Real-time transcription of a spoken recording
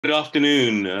Good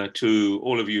afternoon to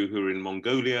all of you who are in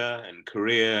Mongolia and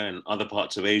Korea and other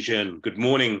parts of Asia, and good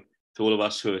morning to all of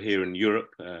us who are here in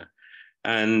Europe.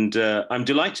 I'm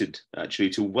delighted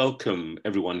actually to welcome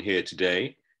everyone here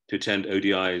today to attend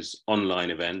ODI's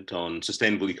online event on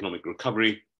sustainable economic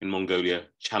recovery in Mongolia,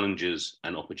 challenges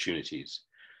and opportunities.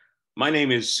 My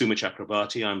name is Suma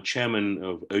Chakrabarti. I'm chairman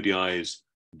of ODI's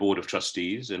Board of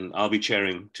Trustees, and I'll be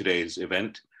chairing today's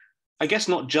event. I guess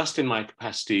not just in my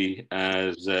capacity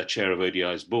as chair of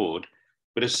ODI's board,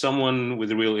 but as someone with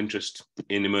a real interest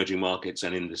in emerging markets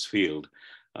and in this field.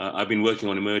 I've been working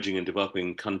on emerging and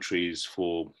developing countries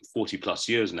for 40 plus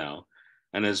years now.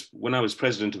 And when I was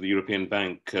president of the European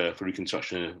Bank for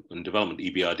Reconstruction and Development,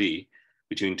 EBRD,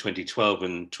 between 2012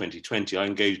 and 2020, I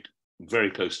engaged very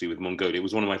closely with Mongolia. It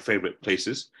was one of my favorite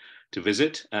places to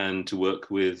visit and to work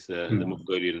with the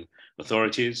Mongolian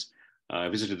authorities. I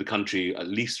visited the country at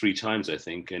least 3 times, I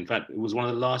think. In fact, it was one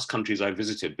of the last countries I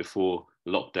visited before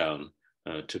lockdown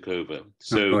took over.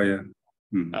 So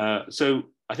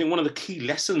I think one of the key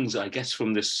lessons, I guess,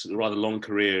 from this rather long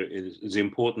career is the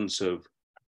importance of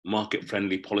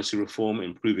market-friendly policy reform,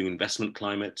 improving investment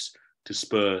climates to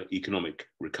spur economic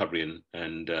recovery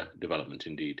and development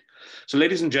indeed. So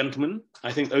ladies and gentlemen,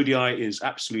 I think ODI is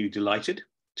absolutely delighted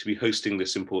to be hosting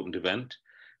this important event.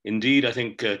 Indeed, I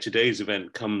think today's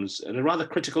event comes at a rather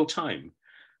critical time.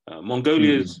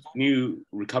 Mongolia's new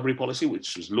recovery policy,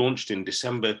 which was launched in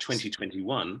December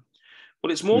 2021,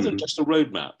 well, it's more than just a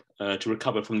roadmap to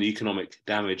recover from the economic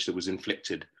damage that was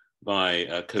inflicted by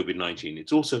COVID-19.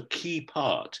 It's also a key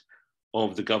part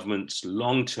of the government's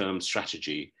long-term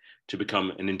strategy to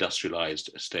become an industrialized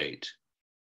state.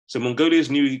 So Mongolia's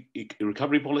new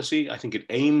recovery policy, I think it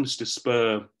aims to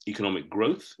spur economic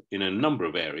growth in a number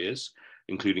of areas,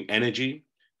 including energy,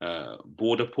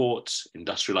 border ports,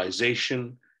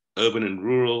 industrialization, urban and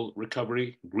rural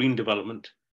recovery, green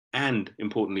development, and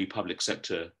importantly, public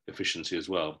sector efficiency as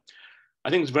well. I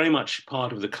think it's very much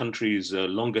part of the country's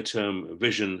longer-term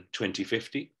Vision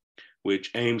 2050,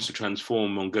 which aims to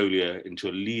transform Mongolia into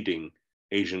a leading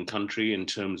Asian country in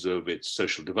terms of its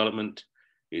social development,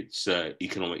 its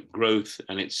economic growth,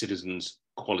 and its citizens'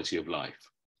 quality of life.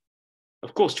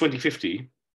 Of course, 2050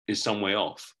 is some way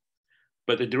off,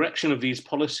 but the direction of these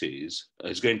policies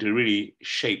is going to really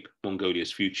shape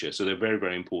Mongolia's future. So they're very,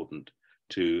 very important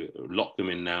to lock them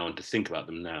in now and to think about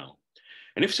them now.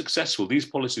 And if successful, these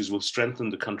policies will strengthen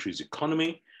the country's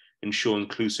economy, ensure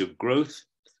inclusive growth,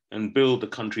 and build the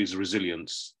country's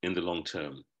resilience in the long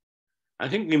term. I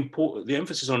think the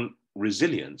emphasis on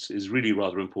resilience is really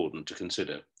rather important to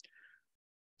consider.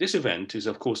 This event is,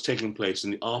 of course, taking place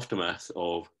in the aftermath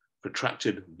of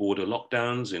protracted border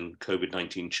lockdowns in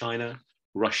COVID-19 China,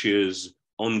 Russia's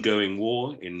ongoing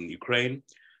war in Ukraine,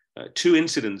 2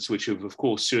 incidents which have, of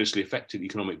course, seriously affected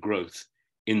economic growth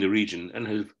in the region and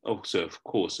have also, of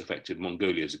course, affected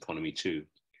Mongolia's economy too.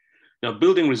 Now,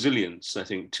 building resilience, I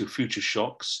think, to future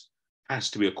shocks has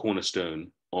to be a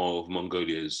cornerstone of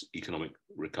Mongolia's economic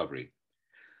recovery.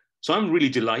 So I'm really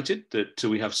delighted that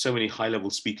we have so many high-level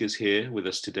speakers here with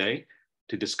us today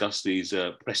to discuss these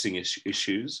pressing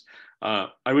issues. I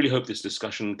really hope this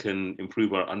discussion can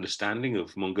improve our understanding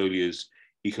of Mongolia's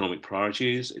economic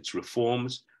priorities, its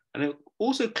reforms, and it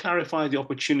also clarify the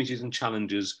opportunities and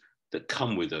challenges that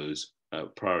come with those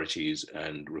priorities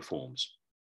and reforms.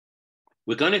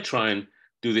 We're going to try and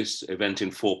do this event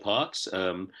in 4 parts.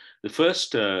 The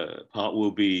first part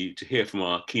will be to hear from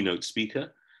our keynote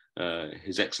speaker,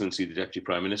 His Excellency the Deputy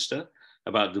Prime Minister,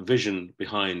 about the vision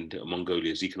behind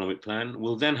Mongolia's economic plan.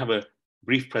 We'll then have a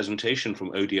brief presentation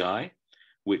from ODI,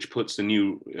 which puts the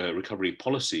new recovery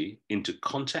policy into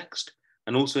context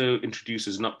and also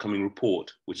introduces an upcoming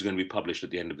report, which is going to be published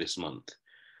at the end of this month.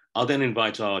 I'll then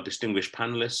invite our distinguished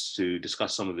panelists to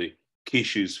discuss some of the key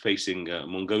issues facing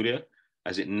Mongolia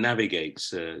as it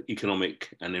navigates economic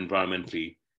and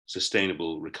environmentally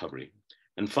sustainable recovery.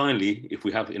 And finally, if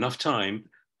we have enough time,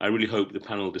 I really hope the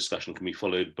panel discussion can be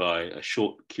followed by a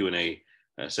short Q&A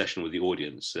session with the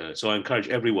audience. So I encourage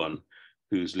everyone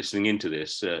who's listening into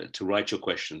this to write your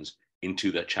questions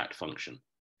into the chat function.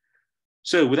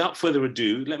 So without further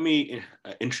ado, let me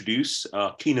introduce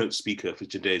our keynote speaker for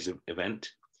today's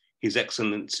event, His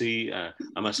Excellency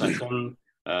Amasaikhon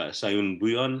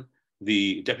Sayunbuyon,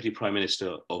 the Deputy Prime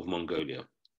Minister of Mongolia.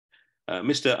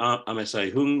 Mr.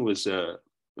 Amasaikhon was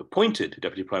appointed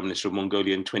Deputy Prime Minister of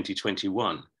Mongolia in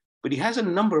 2021, but he has a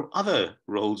number of other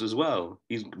roles as well.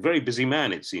 He's a very busy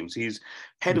man, it seems. He's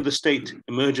head of the State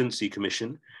Emergency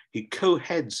Commission. He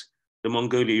co-heads the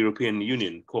Mongolia-European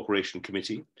Union Cooperation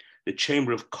Committee, the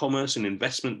Chamber of Commerce and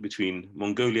Investment between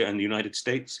Mongolia and the United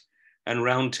States, and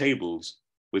roundtables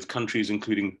with countries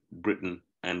including Britain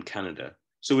and Canada.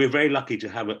 So we're very lucky to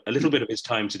have a little bit of his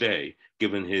time today,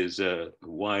 given his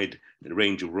wide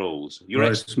range of roles.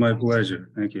 It's my pleasure.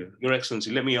 Thank you. Your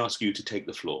Excellency, let me ask you to take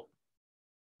the floor.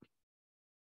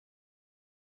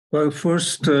 Well,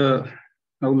 first, I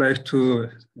would like to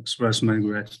express my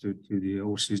gratitude to the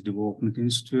Overseas Development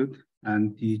Institute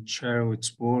and the chair of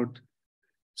its board,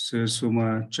 Sir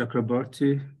Suma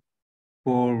Chakrabarti,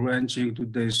 for arranging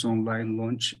today's online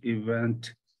launch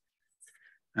event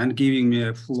and giving me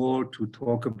a floor to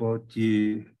talk about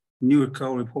the new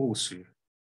recovery policy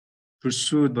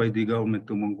pursued by the government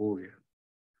of Mongolia.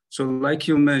 So like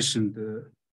you mentioned,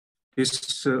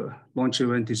 this launch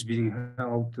event is being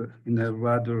held in a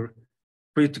rather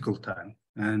critical time,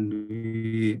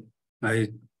 and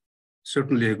I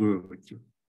certainly agree with you.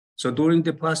 So during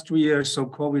the past 3 years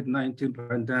of COVID-19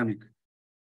 pandemic,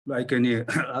 like any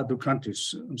other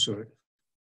countries,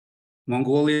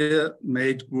 Mongolia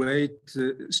made great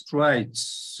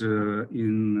strides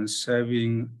in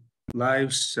saving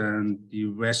lives and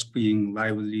rescuing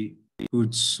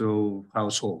livelihoods of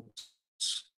households.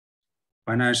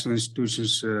 Financial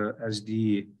institutions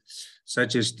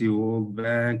such as the World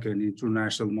Bank and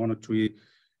International Monetary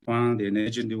Fund and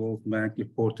Asian Development Bank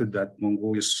reported that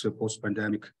Mongolia's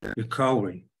post-pandemic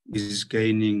recovery is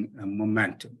gaining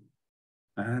momentum.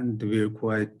 And we're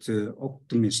quite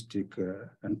optimistic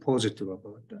and positive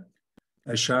about that.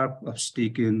 A sharp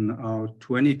uptick in our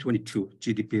 2022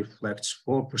 GDP reflects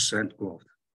 4% growth,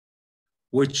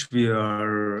 which we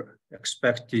are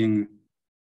expecting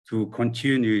to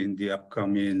continue in the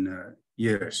upcoming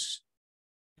years.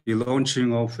 The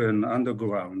launching of an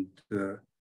underground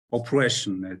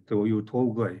operation at the Oyu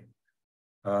Tolgoi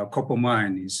copper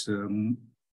mine is,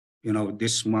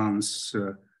 this month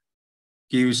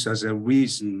gives us a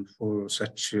reason for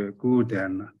such good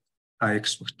and high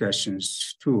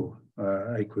expectations too.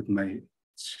 I could mention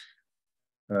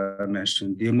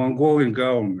the Mongolian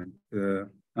government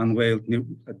unveiled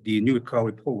the new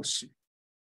recovery policy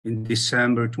in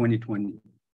December 2020.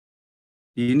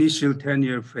 The initial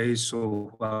 10-year phase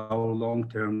of our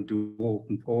long-term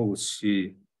development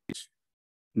policy,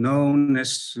 known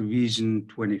as Vision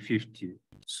 2050.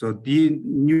 So the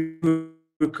new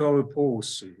recovery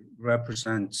policy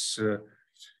represents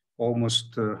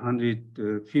almost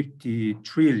 150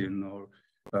 trillion or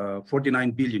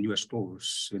 49 billion US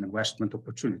dollars in investment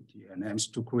opportunity and aims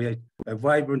to create a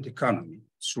vibrant economy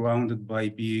surrounded by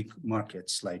big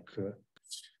markets like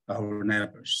our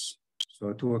neighbors.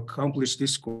 So to accomplish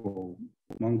this goal,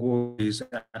 Mongolia is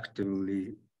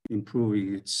actively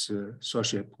improving its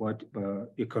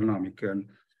socio-economic and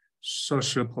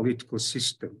socio-political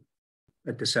system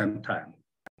at the same time.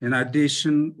 In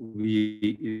addition,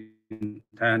 we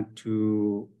intend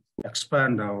to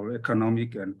expand our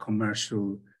economic and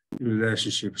commercial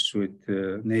relationships with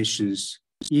nations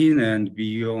in and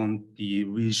beyond the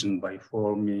region by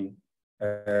forming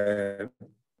a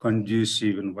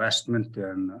conducive investment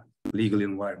and legal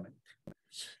environment.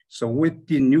 So with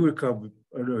the new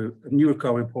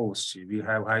recovery policy, we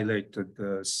have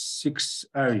highlighted 6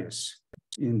 areas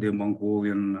in the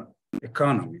Mongolian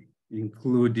economy,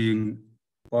 including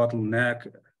bottleneck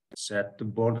at the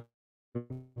border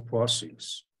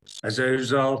crossings. As a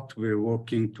result, we're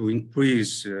working to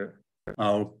increase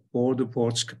our border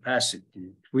ports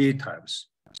capacity 3 times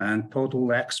and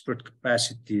total export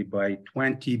capacity by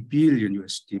 20 billion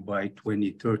USD by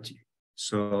 2030.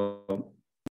 So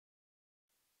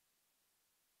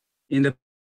in the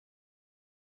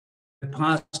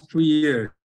past 3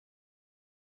 years,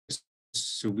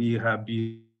 we have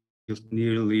built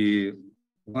nearly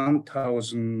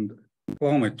 1,000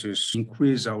 kilometers,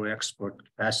 increase our export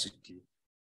capacity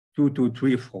 2 to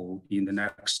 3-fold in the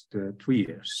next 3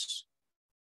 years.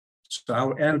 So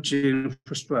our energy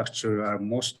infrastructure are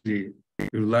mostly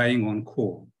relying on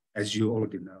coal, as you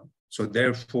already know. So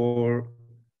therefore,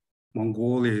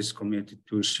 Mongolia is committed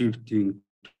to shifting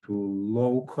to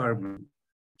low carbon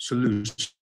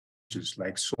solutions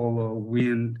like solar,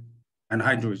 wind, and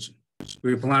hydrogen.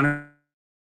 We're planning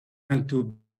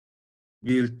to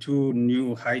build 2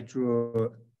 new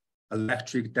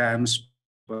hydroelectric dams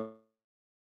by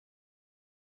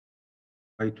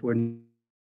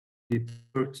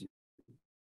 2030.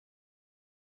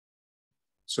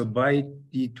 So by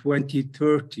the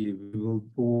 2030, we will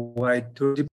provide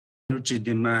 30% energy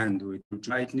demand with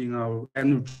tightening our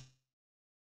energy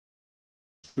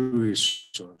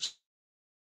resources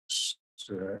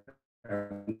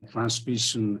and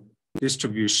transmission,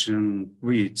 distribution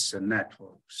grids and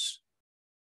networks.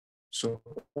 So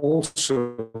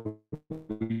also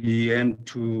we aim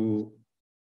to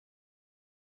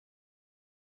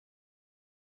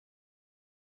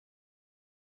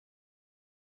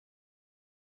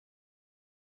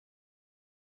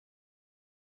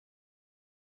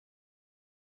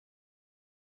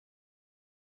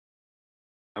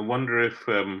I wonder if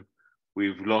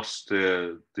we've lost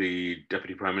the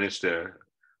Deputy Prime Minister,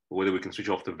 or whether we can switch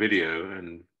off the video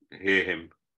and hear him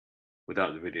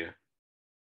without the video.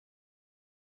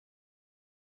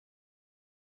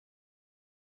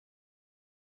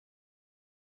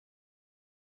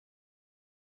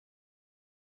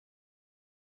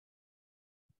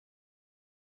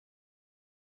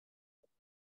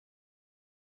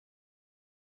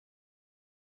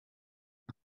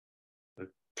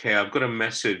 Okay, I've got a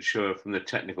message from the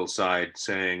technical side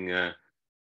saying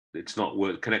it's not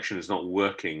connection is not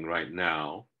working right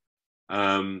now.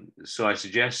 So I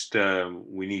suggest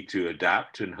we need to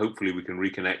adapt, and hopefully we can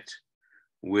reconnect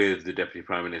with the Deputy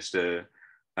Prime Minister.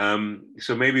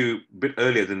 So maybe a bit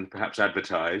earlier than perhaps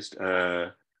advertised,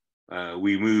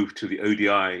 we move to the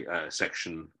ODI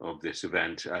section of this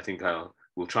event. I think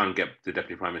we'll try and get the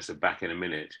Deputy Prime Minister back in a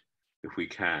minute if we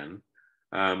can.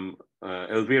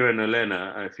 Elvira and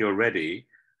Elena, if you're ready,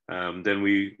 then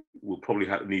we will probably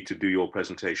need to do your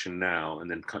presentation now and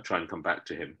then try and come back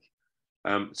to him.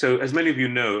 So as many of you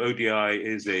know, ODI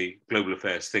is a global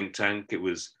affairs think tank. It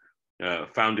was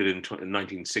founded in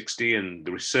 1960, and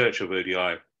the research of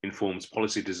ODI informs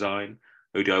policy design.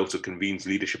 ODI also convenes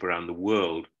leadership around the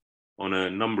world on a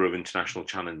number of international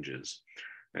challenges.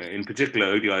 In particular,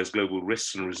 ODI's Global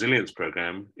Risks and Resilience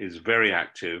Program is very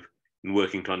active in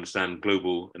working to understand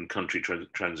global and country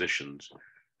transitions.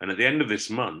 And at the end of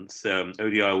this month,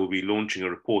 ODI will be launching a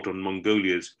report on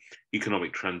Mongolia's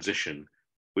economic transition,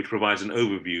 which provides an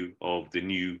overview of the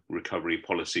new recovery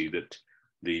policy that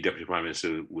the Deputy Prime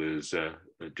Minister was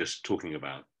just talking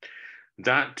about.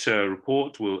 That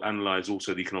report will analyze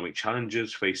also the economic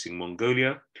challenges facing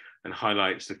Mongolia and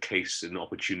highlights the case and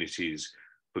opportunities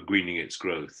for greening its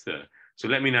growth. So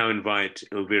let me now invite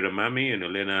Elvira Mami and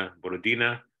Elena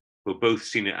Borodina, who are both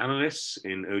senior analysts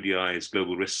in ODI's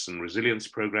Global Risks and Resilience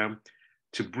Program,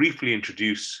 to briefly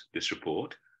introduce this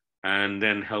report and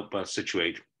then help us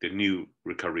situate the new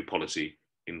recovery policy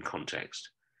in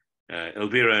context.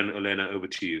 Elvira and Elena, over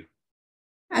to you.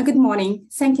 Good morning.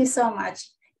 Thank you so much.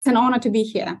 It's an honor to be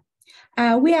here.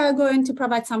 We are going to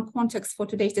provide some context for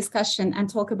today's discussion and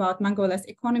talk about Mongolia's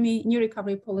economy, new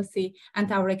recovery policy,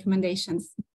 and our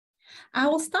recommendations. I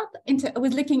will start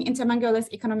with looking into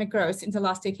Mongolia's economic growth in the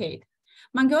last decade.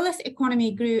 Mongolia's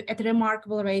economy grew at a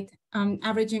remarkable rate,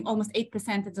 averaging almost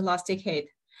 8% in the last decade,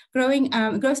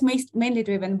 growth mainly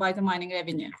driven by the mining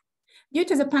revenue. Due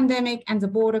to the pandemic and the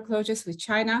border closures with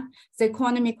China, the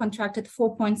economy contracted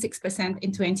 4.6%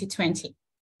 in 2020.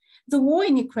 The war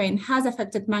in Ukraine has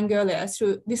affected Mongolia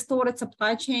through distorted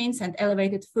supply chains and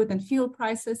elevated food and fuel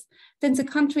prices. Then the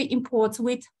country imports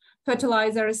wheat,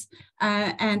 fertilizers,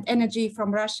 and energy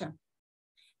from Russia.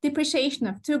 Depreciation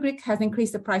of tugrik has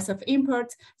increased the price of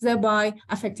imports, thereby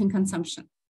affecting consumption.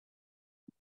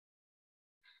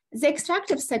 The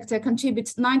extractive sector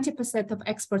contributes 90% of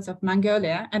exports of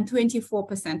Mongolia and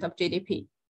 24% of GDP.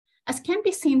 As can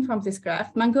be seen from this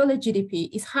graph, Mongolia GDP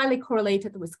is highly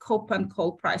correlated with copper and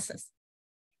coal prices.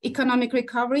 Economic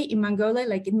recovery in Mongolia,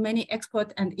 like in many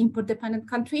export and import-dependent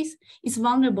countries, is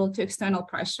vulnerable to external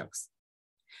price shocks.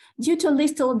 Due to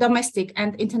little domestic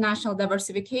and international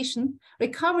diversification,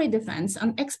 recovery depends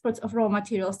on exports of raw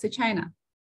materials to China.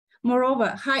 Moreover,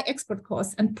 high export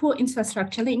costs and poor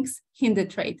infrastructure links hinder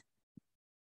trade.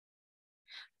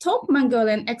 Top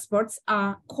Mongolian exports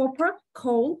are copper,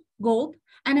 coal, gold,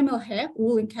 animal hair,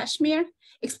 wool and cashmere,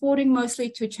 exporting mostly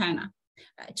to China,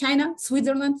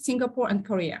 Switzerland, Singapore, and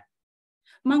Korea.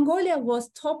 Mongolia was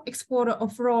top exporter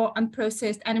of raw and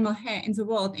processed animal hair in the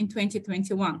world in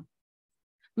 2021.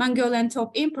 Mongolian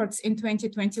top imports in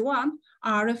 2021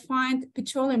 are refined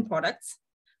petroleum products,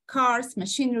 cars,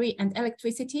 machinery, and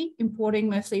electricity, importing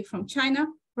mostly from China,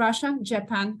 Russia,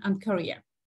 Japan, and Korea.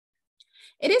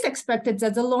 It is expected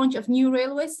that the launch of new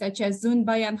railways, such as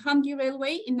Zunbayan-Hangi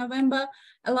Railway in November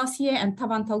last year and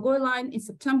Tavan-Talgoy Line in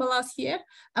September last year,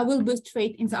 will boost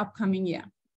trade in the upcoming year.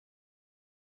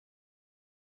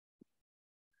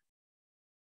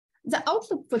 The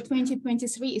outlook for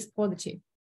 2023 is positive.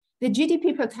 The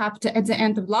GDP per capita at the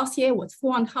end of last year was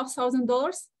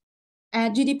 $4,500.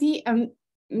 GDP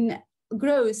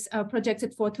growth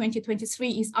projected for 2023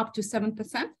 is up to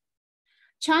 7%.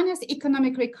 China's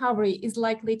economic recovery is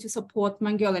likely to support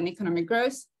Mongolian economic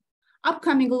growth.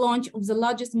 Upcoming launch of the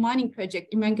largest mining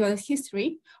project in Mongolia's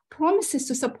history promises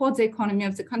to support the economy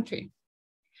of the country.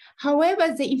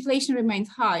 However, the inflation remains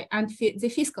high and the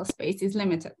fiscal space is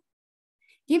limited.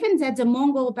 Given that the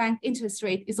Mongol bank interest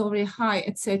rate is already high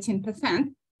at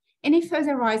 13%, any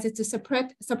further rises to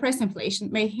suppress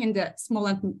inflation may hinder small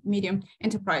and medium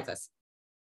enterprises.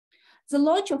 The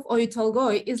launch of Oyu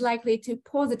Tolgoi is likely to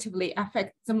positively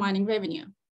affect the mining revenue.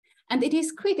 And it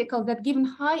is critical that given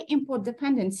high import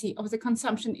dependency of the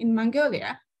consumption in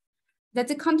Mongolia, that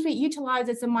the country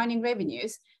utilizes the mining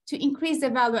revenues to increase the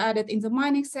value added in the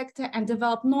mining sector and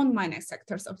develop non-mining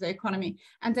sectors of the economy,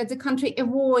 and that the country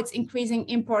avoids increasing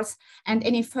imports and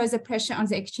any further pressure on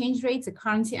the exchange rate, the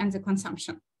currency, and the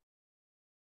consumption.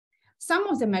 Some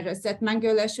of the measures that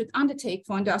Mongolia should undertake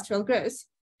for industrial growth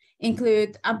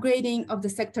include upgrading of the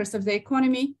sectors of the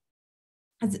economy,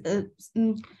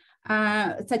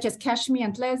 such as cashmere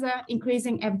and leather,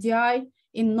 increasing FDI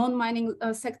in non-mining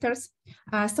sectors,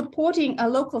 supporting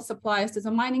local suppliers to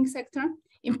the mining sector,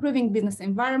 improving business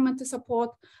environment to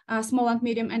support small and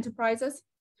medium enterprises.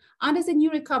 Under the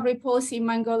new recovery policy,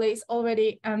 Mongolia is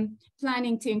already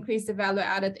planning to increase the value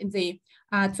added in the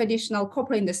traditional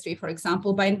copper industry, for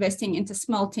example, by investing into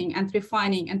smelting and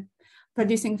refining and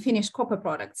producing finished copper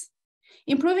products.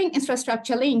 Improving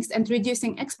infrastructure links and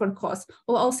reducing export costs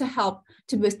will also help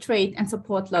to boost trade and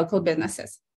support local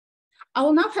businesses. I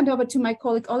will now hand over to my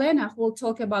colleague Olena, who will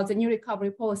talk about the new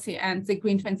recovery policy and the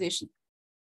green transition.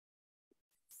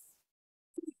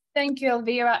 Thank you,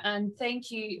 Elvira, and thank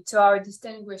you to our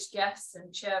distinguished guests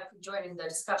and chair for joining the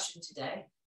discussion today.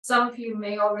 Some of you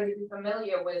may already be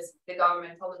familiar with the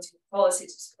government policy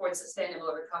to support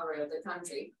sustainable recovery of the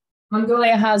country.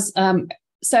 Mongolia has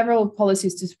several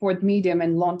policies to support medium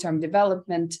and long-term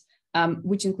development,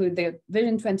 which include the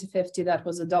Vision 2050 that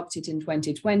was adopted in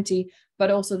 2020,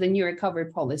 but also the new recovery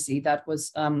policy that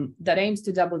was that aims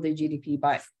to double the GDP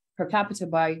per capita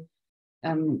by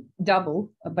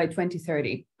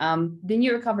 2030. The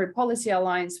new recovery policy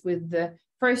aligns with the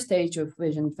first stage of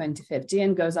Vision 2050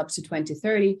 and goes up to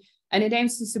 2030, and it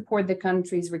aims to support the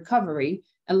country's recovery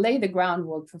and lay the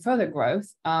groundwork for further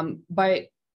growth by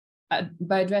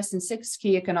addressing 6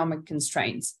 key economic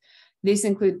constraints. These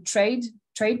include trade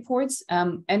ports,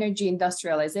 energy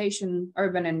industrialization,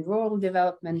 urban and rural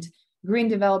development, green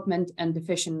development, and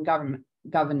efficient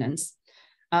governance.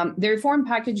 The reform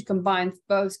package combines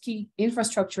both key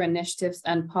infrastructure initiatives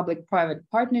and public-private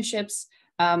partnerships,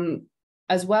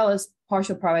 as well as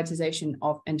partial privatization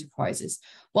of enterprises.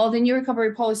 While the new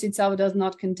recovery policy itself does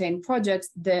not contain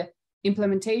projects, the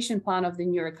implementation plan of the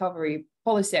new recovery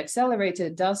policy accelerator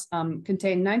does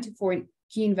contain 94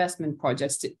 key investment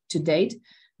projects to date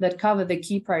that cover the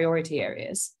key priority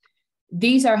areas.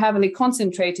 These are heavily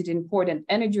concentrated in port and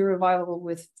energy revival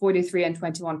with 43 and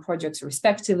 21 projects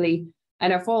respectively,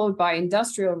 and are followed by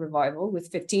industrial revival with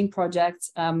 15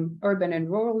 projects, urban and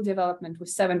rural development with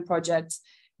 7 projects,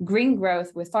 green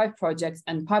growth with 5 projects,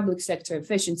 and public sector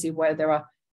efficiency where there are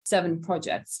 7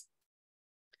 projects.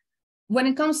 When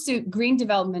it comes to green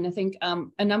development, I think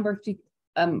a number of people,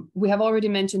 we have already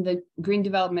mentioned that green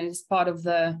development is part of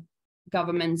the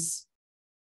government's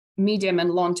medium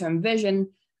and long-term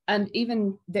vision. And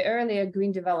even the earlier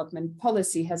green development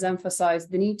policy has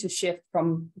emphasized the need to shift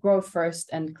from growth first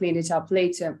and clean it up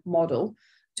later model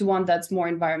to one that's more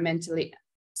environmentally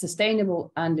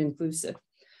sustainable and inclusive.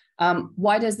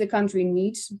 Why does the country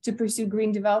need to pursue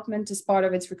green development as part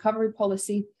of its recovery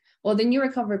policy? Well, the new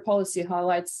recovery policy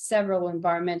highlights several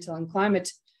environmental and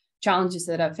climate challenges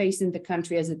that are facing the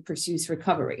country as it pursues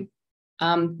recovery.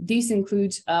 These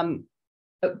include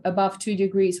above 2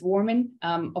 degrees warming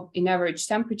in average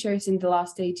temperatures in the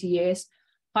last 80 years,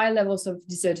 high levels of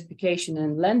desertification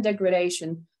and land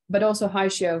degradation, but also high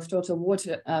share of total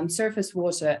water, surface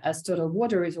water as total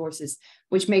water resources,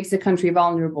 which makes the country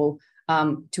vulnerable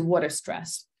to water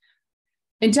stress.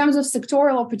 In terms of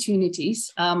sectoral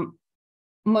opportunities,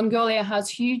 Mongolia has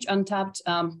huge untapped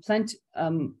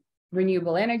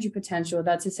renewable energy potential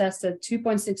that's assessed at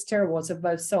 2.6 terawatts of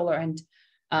both solar and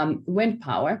wind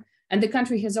power. And the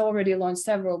country has already launched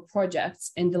several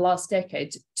projects in the last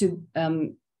decade to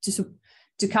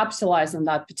capitalize on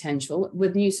that potential,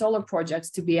 with new solar projects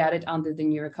to be added under the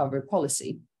new recovery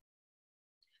policy.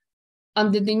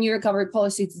 Under the new recovery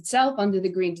policy itself, under the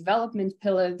green development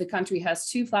pillar, the country has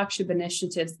 2 flagship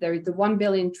initiatives. There is the 1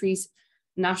 billion trees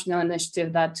national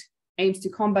initiative that aims to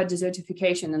combat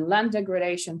desertification and land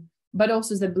degradation, but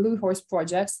also the Blue Horse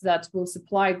projects that will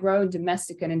supply growing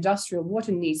domestic and industrial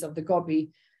water needs of the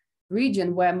Gobi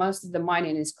region, where most of the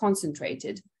mining is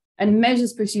concentrated. And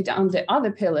measures pursued under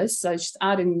other pillars, such as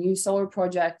adding new solar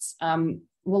projects,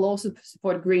 will also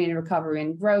support green recovery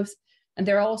and growth. And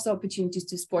there are also opportunities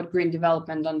to support green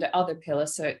development under other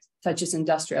pillars, such as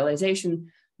industrialization,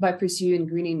 by pursuing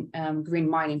green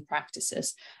mining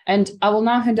practices. And I will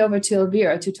now hand over to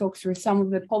Elvira to talk through some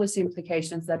of the policy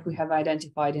implications that we have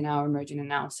identified in our emerging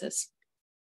analysis.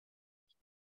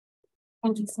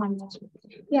 Thank you so much.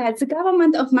 Yeah, the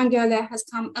government of Mongolia has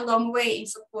come a long way in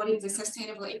supporting the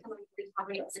sustainable economic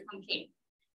recovery of the country.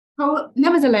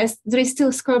 Nevertheless, there is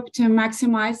still scope to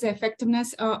maximize the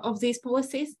effectiveness of these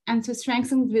policies and to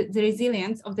strengthen the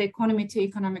resilience of the economy to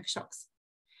economic shocks.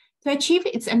 To achieve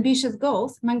its ambitious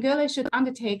goals, Mongolia should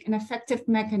undertake an effective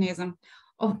mechanism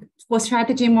for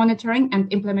strategy monitoring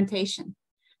and implementation.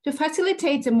 To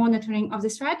facilitate the monitoring of the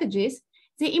strategies,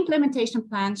 the implementation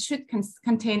plan should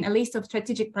contain a list of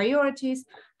strategic priorities,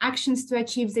 actions to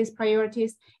achieve these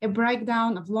priorities, a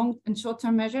breakdown of long and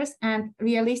short-term measures, and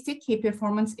realistic key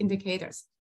performance indicators.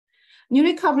 New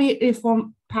recovery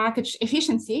reform package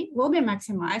efficiency will be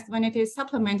maximized when it is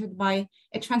supplemented by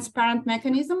a transparent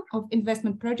mechanism of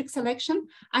investment project selection,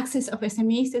 access of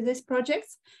SMEs to these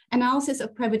projects, analysis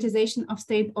of privatization of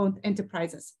state-owned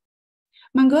enterprises.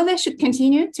 Mongolia should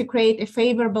continue to create a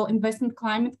favorable investment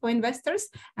climate for investors,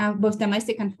 both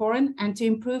domestic and foreign, and to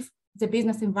improve the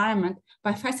business environment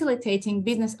by facilitating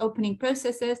business opening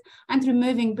processes and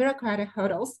removing bureaucratic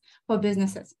hurdles for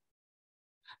businesses.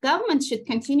 Government should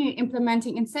continue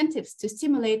implementing incentives to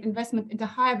stimulate investment into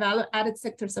higher value-added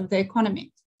sectors of the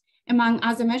economy. Among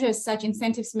other measures, such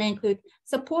incentives may include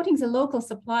supporting the local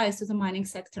suppliers to the mining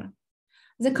sector.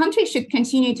 The country should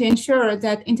continue to ensure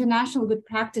that international good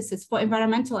practices for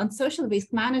environmental and social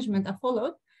risk management are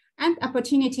followed, and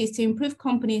opportunities to improve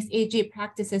companies' ESG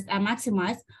practices are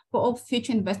maximized for all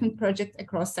future investment projects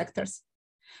across sectors.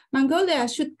 Mongolia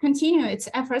should continue its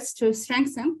efforts to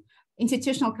strengthen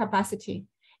institutional capacity.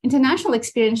 International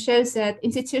experience shows that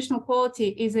institutional quality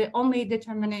is the only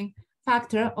determining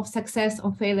factor of success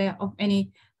or failure of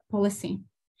any policy.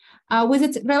 With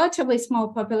its relatively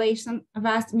small population,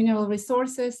 vast mineral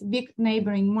resources, big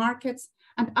neighboring markets,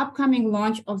 and upcoming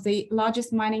launch of the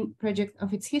largest mining project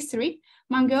of its history,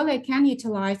 Mongolia can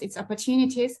utilize its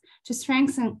opportunities to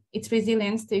strengthen its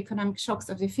resilience to economic shocks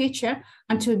of the future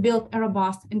and to build a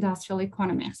robust industrial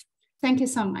economy. Thank you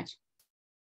so much.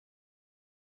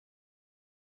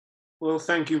 Well,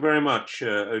 thank you very much,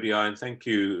 ODI, and thank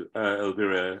you,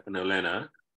 Elvira and Elena.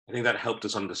 I think that helped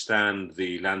us understand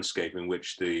the landscape in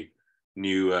which the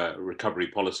new recovery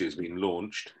policy has been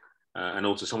launched, and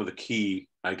also some of the key,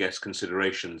 I guess,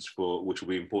 considerations for which will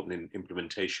be important in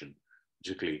implementation,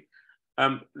 particularly.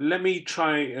 Let me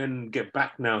try and get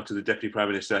back now to the Deputy Prime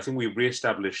Minister. I think we've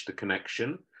re-established the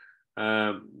connection.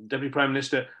 Deputy Prime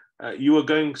Minister, you were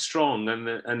going strong,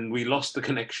 and we lost the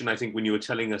connection, I think, when you were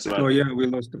telling us about... Oh, yeah, we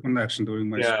lost the connection during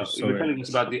my speech. You were telling us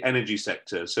about the energy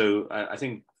sector. So I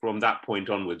think from that point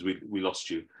onwards, we lost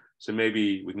you. So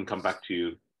maybe we can come back to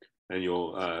you and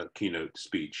your keynote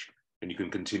speech, and you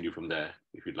can continue from there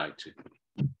if you'd like to.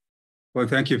 Well,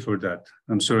 thank you for that.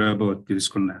 I'm sorry about this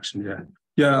connection.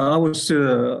 Yeah, I was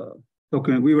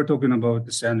we were talking about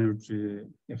this energy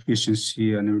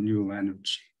efficiency and renewable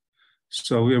energy.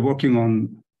 So we are working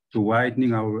on to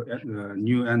widening our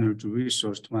new energy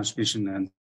resource transmission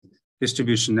and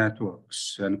distribution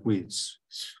networks and grids.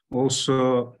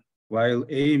 Also, while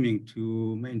aiming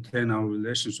to maintain our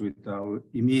relations with our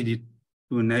immediate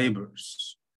two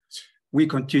neighbors, we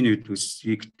continue to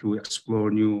seek to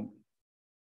explore new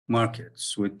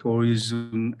markets with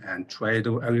tourism and trade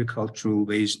or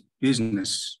agricultural-based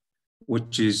business,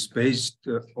 which is based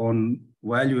on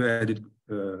value-added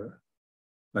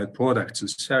like products and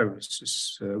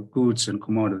services, goods and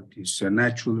commodities, and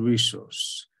natural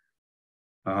resource.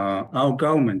 Our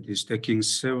government is taking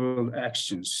several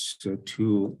actions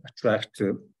to attract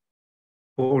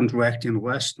foreign direct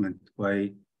investment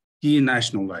by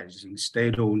denationalizing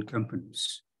state-owned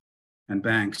companies and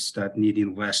banks that need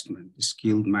investment,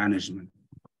 skilled management,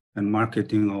 and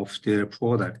marketing of their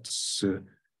products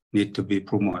need to be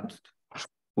promoted.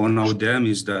 One of them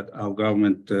is that our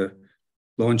government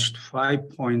launched a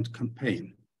 5-point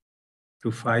campaign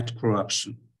to fight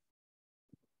corruption.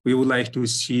 We would like to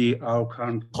see our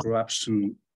current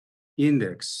corruption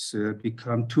index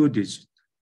become 2-digit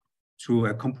through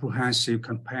a comprehensive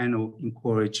campaign of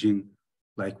encouraging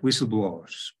like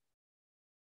whistleblowers,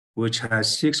 which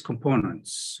has 6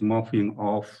 components: mouthing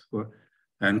off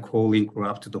and calling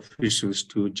corrupted officials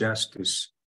to justice,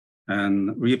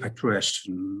 and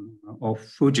repatriation of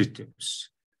fugitives,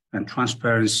 and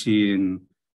transparency in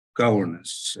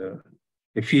governance.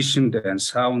 Efficient and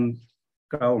sound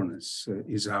governance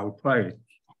is our priority.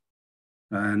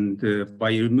 And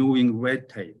by removing red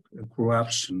tape,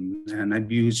 corruption, and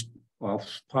abuse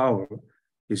of power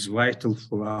is vital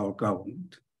for our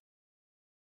government.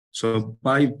 So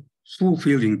by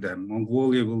fulfilling them,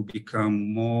 Mongolia will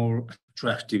become more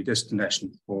attractive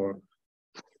destination for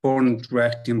foreign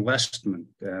direct investment,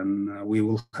 and we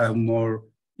will have more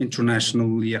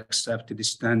internationally accepted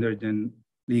standard in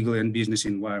legal and business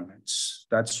environments.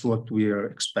 That's what we are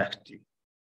expecting.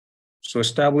 So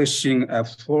establishing a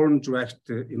foreign direct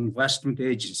investment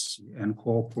agency and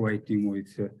cooperating with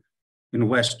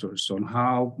investors on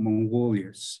how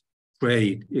Mongolia's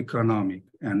trade, economic,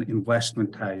 and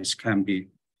investment ties can be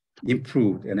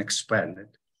improved and expanded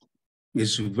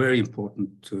is very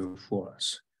important for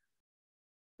us.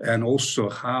 And also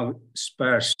how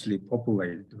sparsely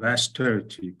populated vast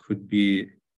territory could be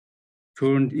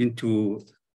turned into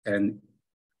an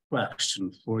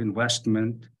attraction for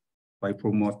investment by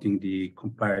promoting the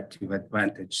comparative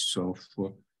advantage of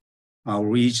our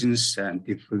regions and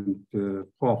different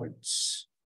provinces.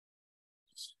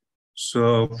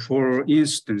 So, for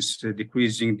instance,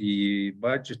 decreasing the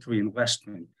budgetary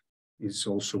investment is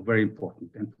also very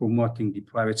important, and promoting the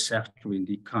private sector in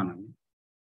the economy,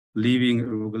 leaving a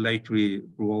regulatory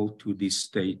role to the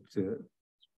state.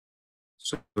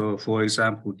 So, for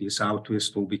example, the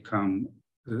Southwest will become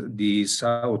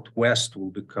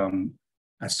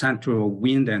a center of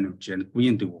wind energy and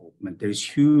green development. There is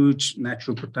huge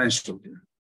natural potential there.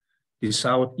 The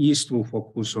Southeast will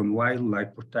focus on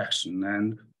wildlife protection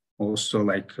and also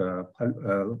like a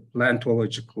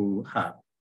paleontological hub.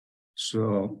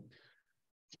 So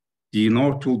the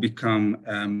North will become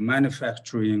a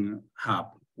manufacturing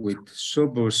hub with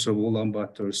suburbs of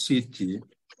Ulaanbaatar city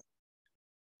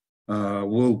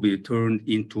will be turned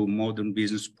into modern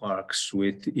business parks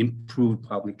with improved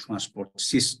public transport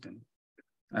system,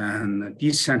 and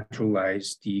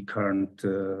decentralize the current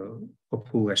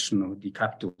population of the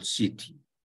capital city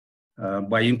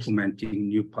by implementing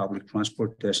new public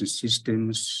transportation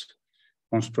systems,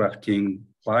 constructing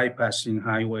bypassing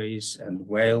highways and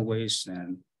railways,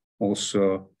 and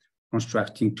also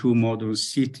constructing two model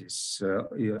cities.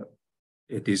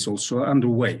 It is also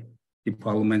underway. The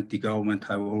parliament, the government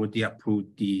have already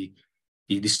approved the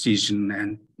decision,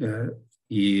 and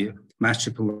the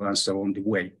master plans are on the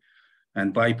way.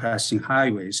 And bypassing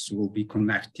highways will be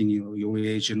connecting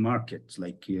Eurasian markets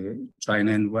like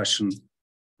China and Russian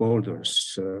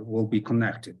borders will be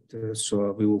connected.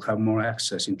 So we will have more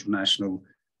access international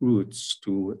routes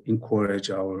to encourage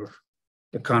our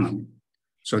economy.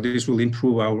 So this will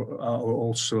improve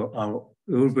our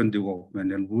urban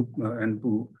development and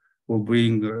will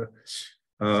bring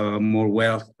more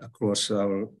wealth across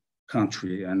our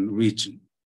country and region.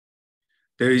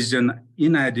 There is an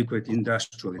inadequate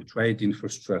industrial and trade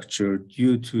infrastructure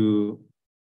due to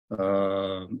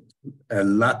a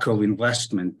lack of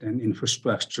investment and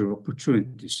infrastructure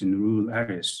opportunities in rural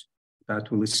areas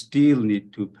that will still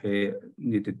needed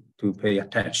to pay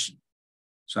attention.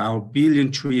 So our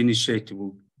Billion Tree Initiative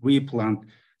will replant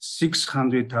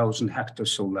 600,000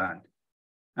 hectares of land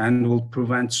and will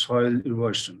prevent soil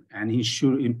erosion and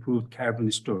ensure improved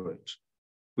carbon storage.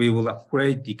 We will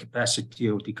upgrade the capacity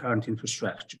of the current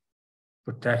infrastructure,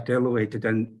 protect elevated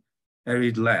and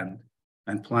arid land,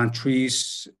 and plant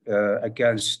trees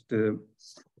against the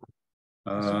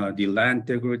land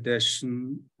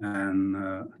degradation and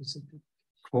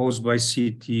caused by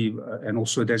city and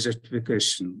also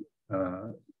desertification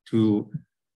to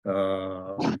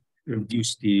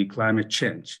reduce the climate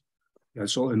change.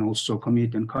 And also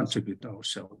commit and contribute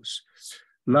ourselves.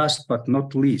 Last but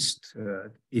not least,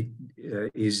 it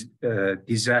is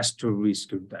disaster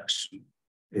risk reduction.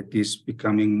 It is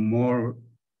becoming more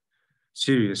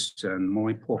serious and more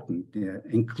important,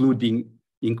 including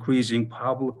increasing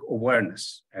public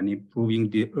awareness and improving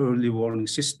the early warning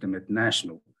system at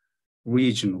national,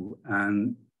 regional,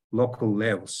 and local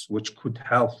levels, which could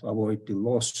help avoid the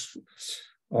loss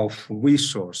of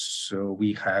resources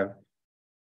we have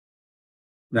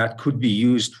that could be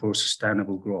used for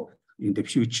sustainable growth in the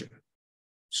future.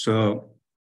 So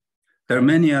there are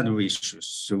many other issues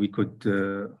so we could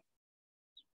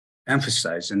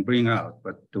emphasize and bring out,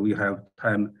 but we have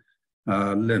time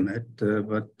limit.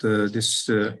 This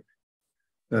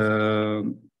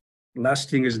last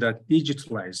thing is that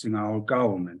digitalizing our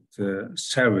government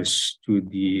service to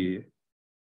the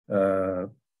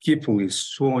people is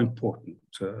so important,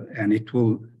 and it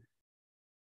will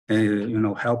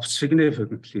help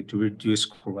significantly to reduce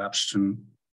corruption,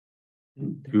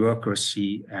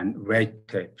 bureaucracy, and red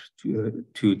tape to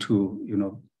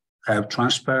have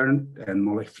transparent and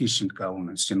more efficient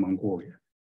governance in Mongolia.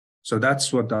 So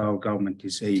that's what our government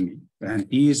is aiming. And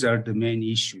these are the main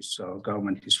issues our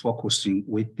government is focusing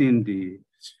within the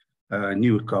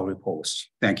new recovery policy.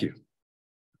 Thank you.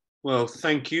 Well,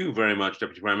 thank you very much,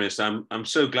 Deputy Prime Minister. I'm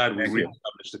so glad we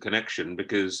re-established the connection,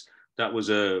 because that was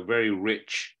a very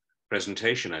rich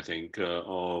presentation, I think,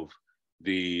 of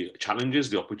the challenges,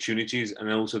 the opportunities,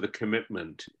 and also the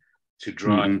commitment to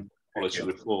drive policy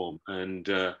reform. And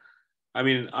I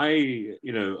mean,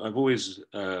 I've always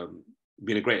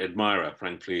been a great admirer,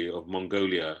 frankly, of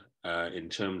Mongolia in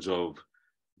terms of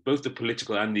both the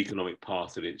political and the economic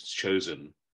path that it's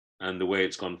chosen and the way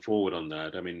it's gone forward on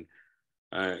that. I mean,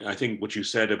 I think what you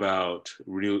said about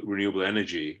renewable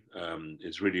energy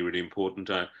is really, really important.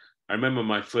 I remember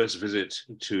my first visit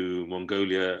to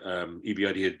Mongolia.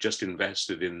 EBRD had just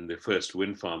invested in the first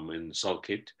wind farm in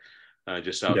Salkit,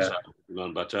 just outside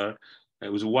Ulaanbaatar.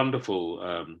 It was a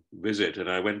wonderful visit, and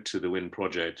I went to the wind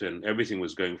project, and everything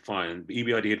was going fine. The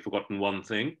EBRD had forgotten one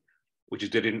thing, which is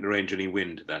they didn't arrange any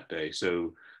wind that day.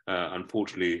 So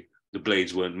unfortunately, the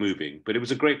blades weren't moving. But it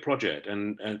was a great project,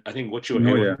 and I think what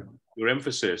your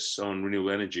emphasis on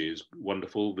renewable energy is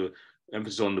wonderful. The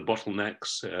emphasis on the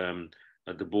bottlenecks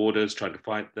at the borders, trying to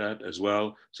fight that as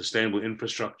well. Sustainable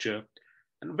infrastructure,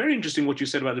 and very interesting what you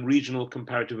said about the regional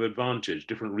comparative advantage.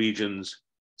 Different regions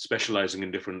specializing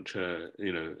in different,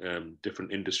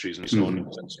 different industries and so on.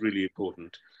 That's really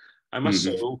important. I must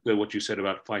say also what you said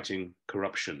about fighting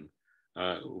corruption,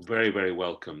 very, very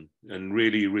welcome and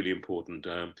really, really important.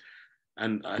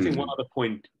 And I think one other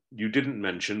point you didn't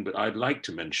mention, but I'd like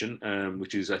to mention,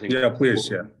 which is, I think,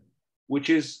 which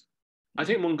is, I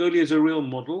think Mongolia is a real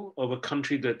model of a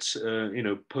country that's,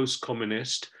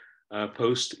 post-communist,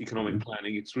 post-economic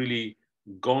planning. It's really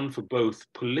gone for both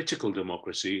political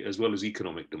democracy as well as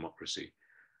economic democracy.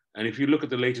 And if you look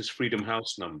at the latest Freedom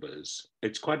House numbers,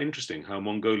 it's quite interesting how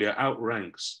Mongolia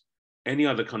outranks any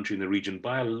other country in the region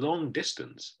by a long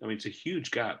distance. I mean, it's a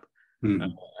huge gap.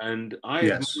 And I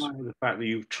admire the fact that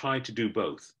you've tried to do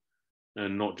both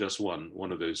and not just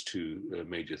one of those two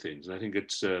major things. And I think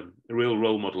it's a real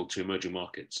role model to emerging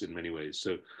markets in many ways.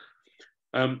 So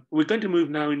we're going to move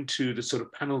now into the sort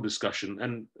of panel discussion.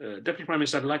 And Deputy Prime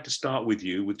Minister, I'd like to start with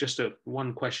you with just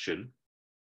one question,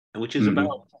 which is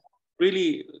about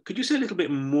really, could you say a little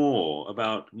bit more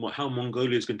about how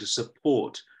Mongolia is going to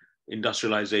support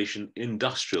industrialization,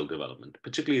 industrial development,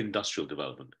 particularly industrial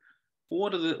development?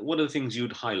 What are the things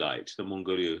you'd highlight that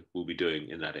Mongolia will be doing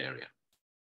in that area?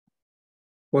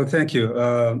 Well, thank you.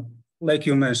 Like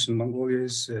you mentioned, Mongolia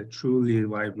is a truly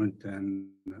vibrant and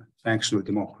functional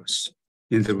democracy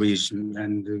in the region,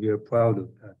 and we are proud of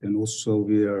that. And also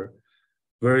we are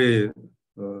very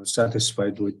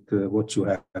satisfied with what you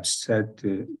have said.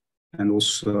 And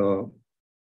also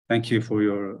thank you for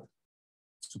your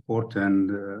support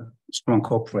and strong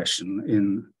cooperation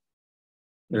in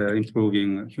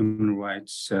improving human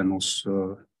rights and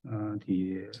also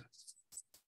the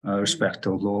respect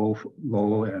of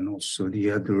law and also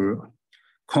the other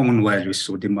common values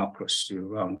of democracy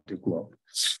around the globe.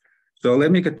 So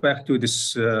let me get back to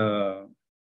this,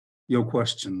 your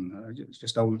question.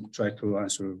 I will try to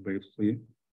answer briefly.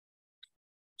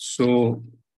 So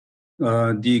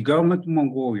the government of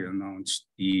Mongolia announced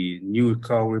the new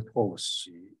recovery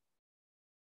policy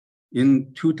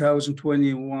in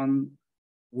 2021,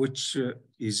 which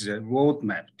is a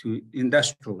roadmap to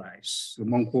industrialize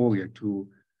Mongolia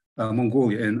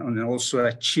and also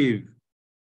achieve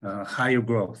higher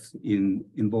growth in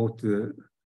both the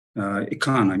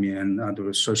economy and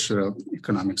other social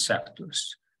economic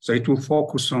sectors. So it will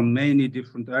focus on many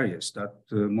different areas that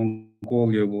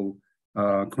Mongolia will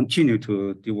continue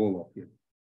to develop it.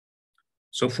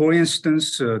 So for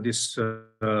instance, this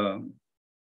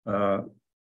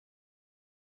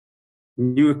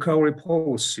new recovery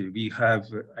policy, we have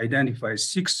identified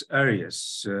 6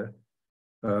 areas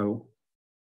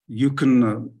you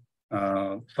can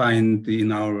find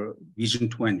in our Vision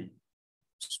 20,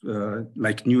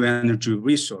 like new energy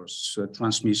resource,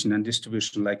 transmission and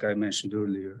distribution, like I mentioned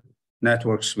earlier.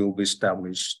 Networks will be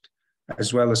established,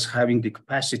 as well as having the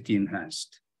capacity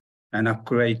enhanced and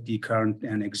upgrade the current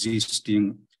and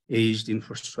existing aged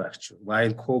infrastructure.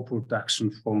 While coal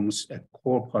production forms a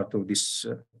core part of this,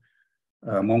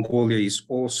 Mongolia is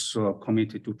also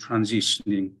committed to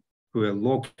transitioning to a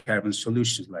low carbon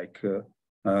solutions like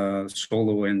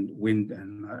solar and wind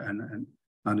and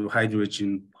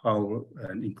hydrogen power,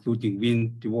 and including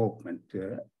wind development,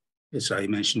 as I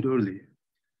mentioned earlier.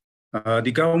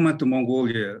 The government of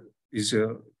Mongolia is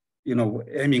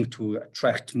aiming to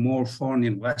attract more foreign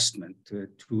investment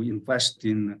to invest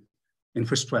in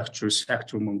infrastructure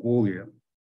sector in Mongolia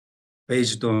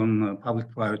based on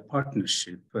public-private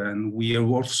partnership. And we are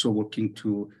also working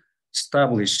to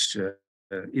establish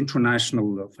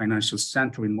international financial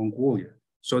center in Mongolia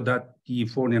so that the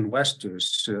foreign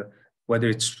investors, whether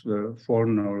it's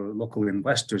foreign or local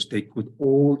investors, they could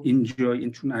all enjoy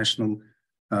international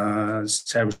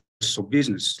services of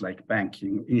business like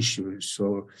banking, insurance,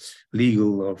 or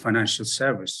legal or financial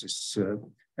services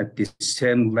at the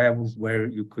same level where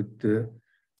you could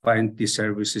find these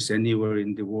services anywhere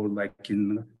in the world, like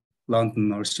in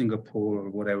London or Singapore or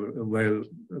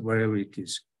wherever it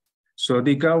is. So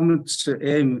the government's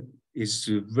aim is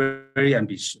very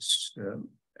ambitious,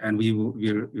 and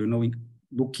we're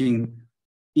looking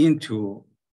into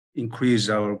increase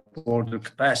our border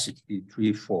capacity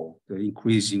threefold,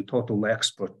 increasing total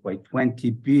export by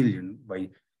 20 billion by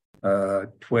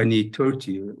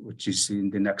 2030, which is in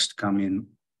the next coming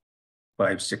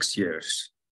 5-6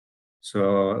 years. So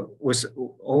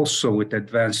also with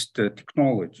advanced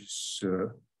technologies,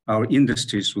 our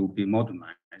industries will be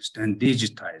modernized and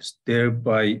digitized,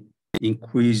 thereby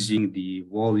increasing the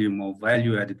volume of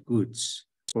value-added goods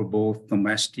for both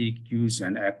domestic use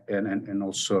and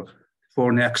also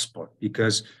foreign export.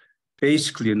 Because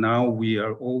basically now we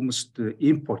are almost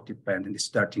import dependent,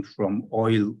 starting from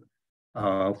oil,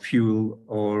 fuel,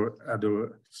 or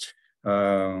other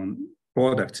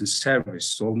products and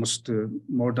service. Almost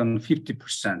more than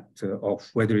 50% of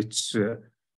whether it's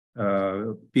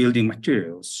building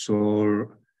materials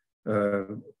or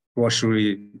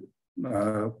grocery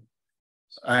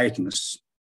items.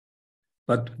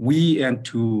 But we aim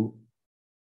to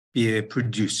be a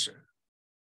producer,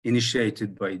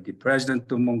 initiated by the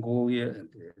president of Mongolia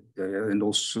and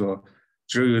also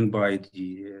driven by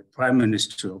the prime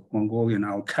minister of Mongolia and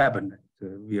our cabinet.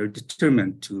 We are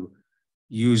determined to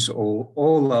use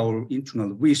all our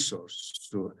internal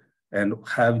resources and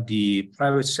have the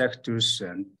private sectors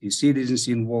and the citizens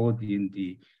involved in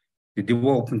the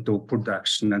development of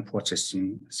production and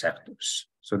processing sectors.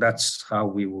 So that's how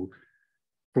we will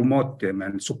promote them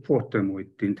and support them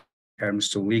in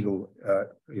terms of legal,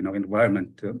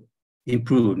 environment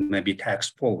improvement, maybe tax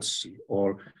policy,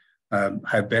 or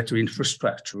have better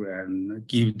infrastructure and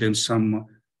give them some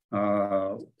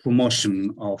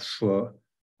promotion of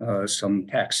some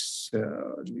tax,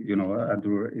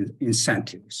 other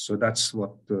incentives. So that's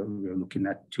what we're looking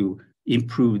at to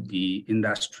improve the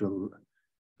industrial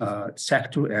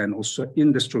sector and also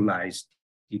industrialize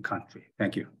the country.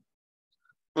 Thank you.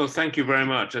 Well, thank you very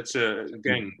much. That's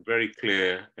again, very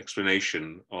clear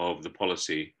explanation of the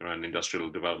policy around industrial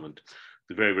development.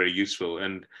 It's very, very useful.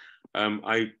 And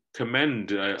I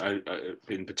commend,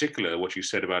 in particular, what you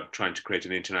said about trying to create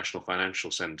an international financial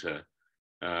center.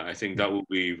 I think that will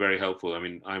be very helpful. I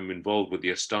mean, I'm involved with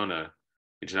the Astana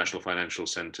International Financial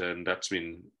Center, and that's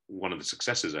been one of the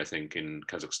successes, I think, in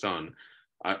Kazakhstan.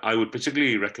 I would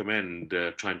particularly recommend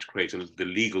trying to create the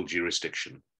legal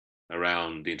jurisdiction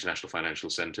around the International Financial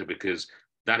Center, because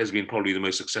that has been probably the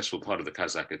most successful part of the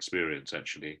Kazakh experience,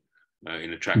 actually,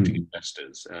 in attracting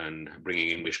investors and bringing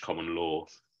English common law,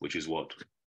 which is what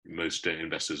most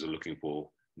investors are looking for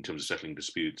in terms of settling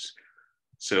disputes.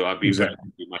 So I'd be very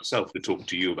happy myself to talk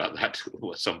to you about that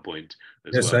at some point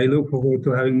as well. I look forward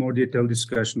to having more detailed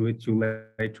discussion with you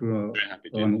later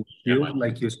on.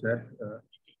 Like you said,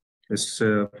 this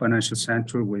financial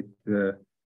center with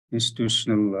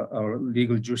institutional or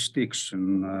legal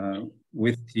jurisdiction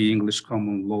with the English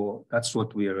common law. That's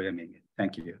what we are aiming at.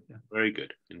 Thank you. Yeah. Very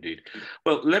good indeed.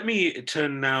 Well, let me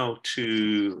turn now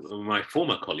to my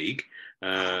former colleague,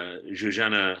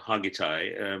 Zsuzsanna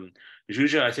Hargitay.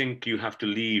 Zsuzsa, I think you have to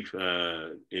leave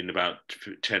in about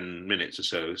 10 minutes or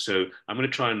so. So I'm going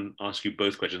to try and ask you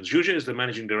both questions. Zsuzsa is the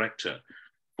managing director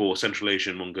for Central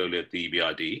Asia and Mongolia at the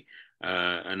EBRD.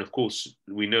 And of course,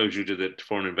 we know, Zsuzsa, that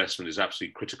foreign investment is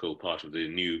absolutely critical part of the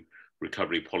new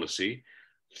recovery policy.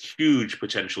 Huge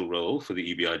potential role for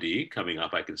the EBRD coming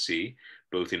up, I can see,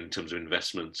 both in terms of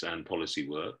investments and policy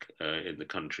work in the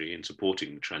country in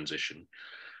supporting the transition.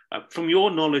 From your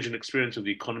knowledge and experience of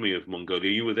the economy of Mongolia,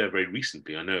 you were there very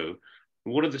recently, I know.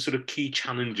 What are the sort of key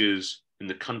challenges in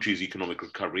the country's economic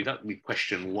recovery? That would be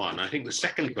question one. I think the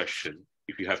second question,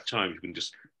 if you have time, you can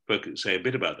just say a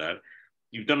bit about that.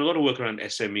 You've done a lot of work around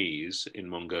SMEs in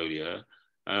Mongolia.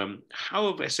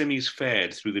 How have SMEs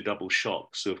fared through the double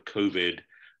shocks of COVID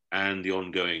and the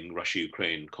ongoing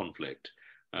Russia-Ukraine conflict?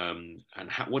 And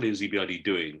what is EBRD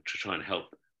doing to try and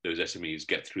help those SMEs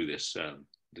get through this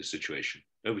situation?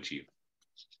 Over to you.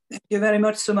 Thank you very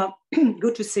much, Suma.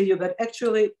 Good to see you. But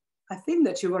actually, I think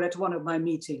that you were at one of my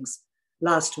meetings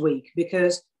last week,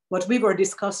 because what we were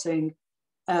discussing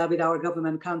with our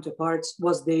government counterparts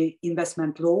was the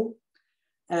investment law.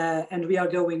 And we are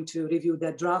going to review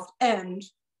that draft and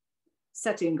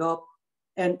setting up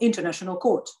an international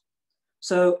court.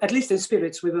 So at least in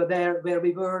spirits, we were there where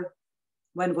we were,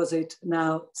 when was it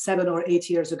now, 7 or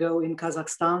 8 years ago in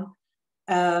Kazakhstan.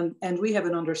 And we have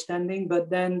an understanding, but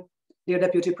then, dear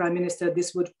Deputy Prime Minister,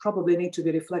 this would probably need to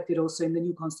be reflected also in the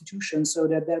new constitution, so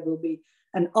that there will be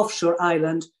an offshore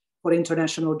island for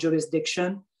international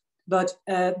jurisdiction. But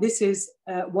this is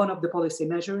one of the policy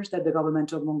measures that the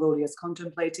government of Mongolia is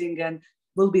contemplating. And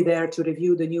will be there to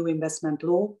review the new investment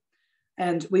law.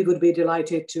 And we would be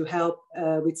delighted to help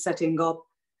with setting up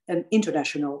an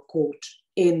international court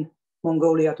in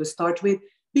Mongolia to start with,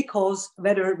 because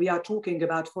whether we are talking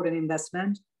about foreign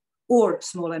investment or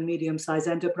small and medium-sized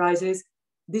enterprises,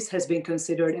 this has been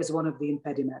considered as one of the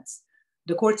impediments.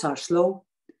 The courts are slow,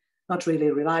 not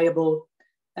really reliable.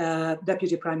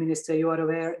 Deputy Prime Minister, you are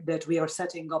aware that we are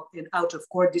setting up an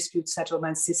out-of-court dispute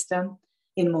settlement system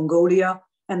in Mongolia.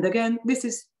 And again, this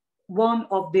is one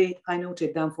of the, I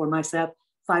noted down for myself,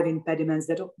 5 impediments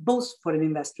that both foreign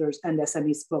investors and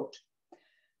SMEs quote.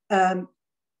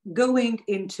 Going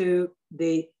into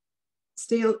the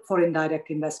still foreign direct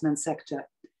investment sector,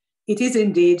 it is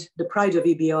indeed the pride of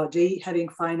EBRD having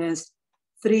financed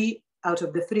 3 out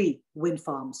of the 3 wind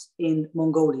farms in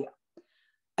Mongolia.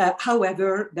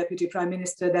 However, Deputy Prime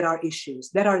Minister, there are issues,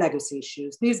 there are legacy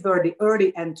issues. These were the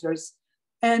early enters,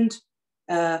 and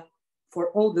for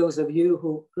all those of you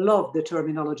who love the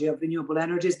terminology of renewable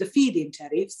energies, the feed-in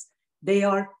tariffs, they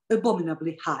are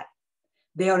abominably high.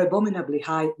 They are abominably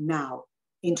high now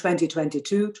in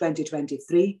 2022,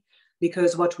 2023,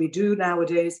 because what we do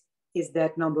nowadays is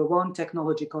that, number one,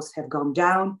 technology costs have gone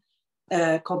down.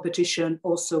 Competition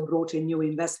also brought in new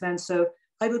investments. So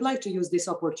I would like to use this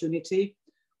opportunity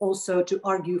also to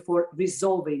argue for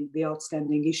resolving the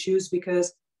outstanding issues,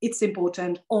 because it's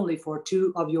important only for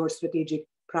 2 of your strategic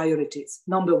priorities.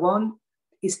 Number one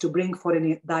is to bring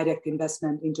foreign direct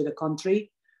investment into the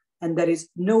country. And there is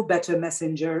no better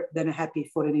messenger than a happy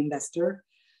foreign investor.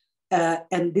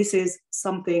 And this is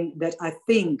something that I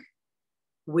think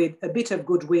with a bit of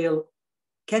goodwill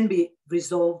can be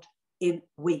resolved in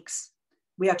weeks.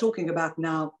 We are talking about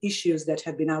now issues that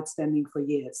have been outstanding for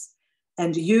years.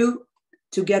 And you,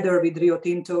 together with Rio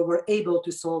Tinto, were able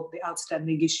to solve the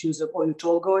outstanding issues of Oyu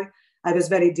Tolgoi. I was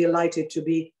very delighted to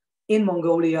be in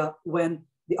Mongolia when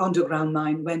the underground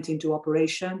mine went into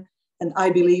operation. And I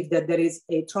believe that there is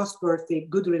a trustworthy,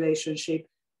 good relationship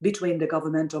between the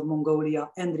government of Mongolia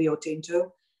and Rio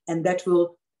Tinto, and that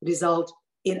will result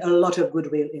in a lot of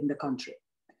goodwill in the country.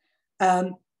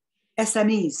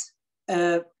 SMEs,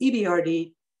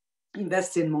 EBRD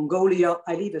invests in Mongolia.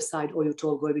 I leave aside Oyu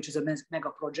Tolgoi, which is a mega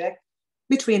project,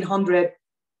 between 100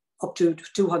 up to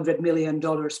 $200 million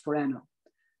per annum.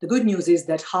 The good news is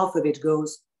that half of it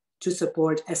goes to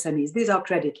support SMEs. These are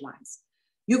credit lines.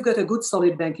 You've got a good,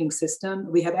 solid banking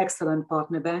system. We have excellent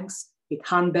partner banks, with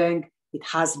Han Bank, with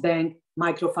Has Bank,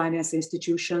 microfinance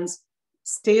institutions.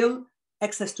 Still,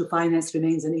 access to finance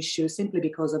remains an issue simply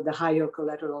because of the higher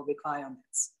collateral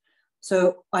requirements.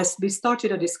 So we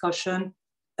started a discussion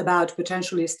about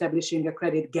potentially establishing a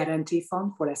credit guarantee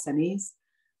fund for SMEs,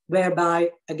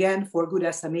 whereby, again, for good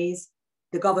SMEs,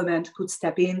 the government could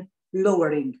step in,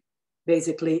 lowering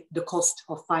basically the cost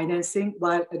of financing,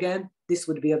 while again, this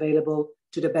would be available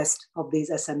to the best of these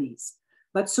SMEs.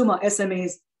 But Suma,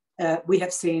 SMEs, we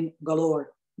have seen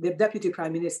galore. The Deputy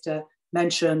Prime Minister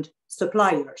mentioned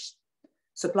suppliers.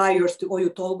 Suppliers to Oyu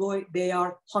Tolgoi, they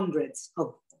are hundreds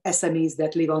of SMEs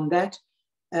that live on that.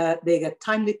 They get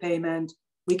timely payment.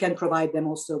 We can provide them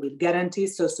also with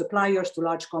guarantees. So suppliers to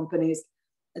large companies,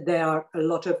 there are a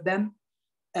lot of them.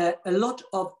 A lot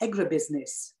of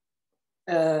agribusiness,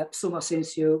 Suma,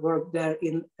 since you work there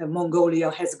in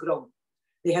Mongolia, has grown.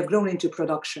 They have grown into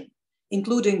production,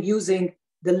 including using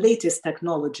the latest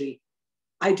technology.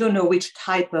 I don't know which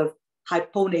type of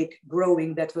hydroponic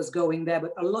growing that was going there,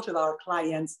 but a lot of our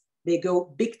clients, they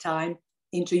go big time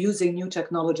into using new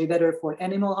technology, whether for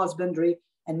animal husbandry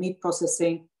and meat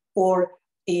processing or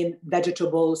in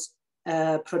vegetables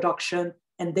production,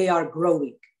 and they are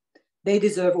growing. They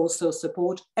deserve also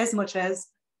support, as much as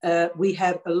we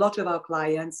have a lot of our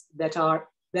clients that are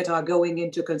going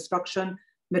into construction,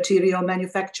 material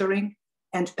manufacturing,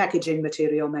 and packaging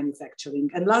material manufacturing.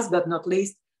 And last but not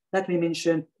least, let me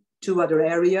mention 2 other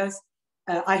areas.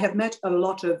 I have met a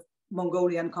lot of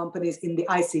Mongolian companies in the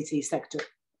ICT sector.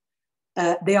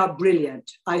 They are brilliant.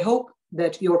 I hope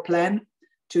that your plan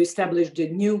to establish the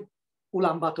new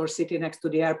Ulaanbaatar city next to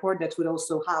the airport that will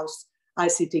also house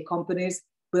ICT companies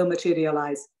will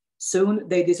materialize soon.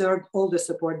 They deserve all the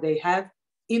support they have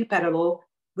in parallel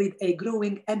with a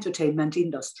growing entertainment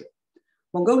industry.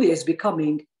 Mongolia is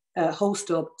becoming a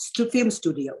host of film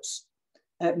studios,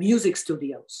 music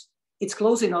studios. It's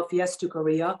close enough, yes, to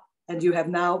Korea, and you have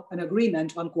now an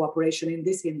agreement on cooperation in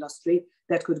this industry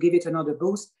that could give it another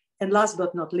boost. And last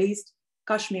but not least,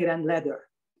 Kashmir and leather.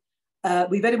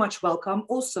 We very much welcome,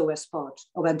 also as part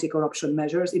of anti-corruption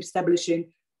measures,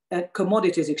 establishing a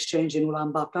commodities exchange in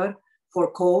Ulaanbaatar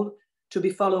for coal, to be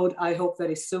followed, I hope,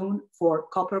 very soon for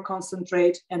copper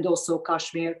concentrate and also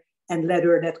Kashmir and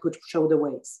leather that could show the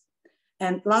ways.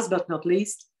 And last but not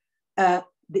least, the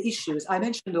issues. I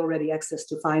mentioned already access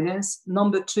to finance.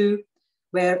 Number 2,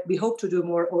 where we hope to do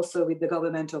more also with the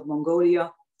government of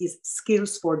Mongolia, is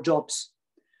skills for jobs.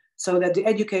 So that the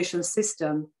education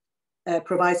system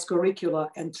provides curricula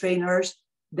and trainers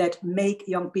that make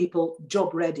young people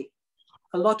job ready.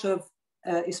 A lot of,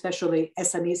 especially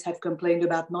SMEs, have complained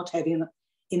about not having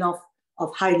enough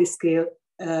of highly skilled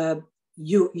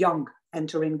young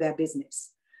entering their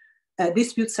business.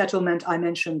 Dispute settlement, I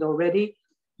mentioned already.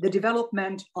 The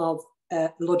development of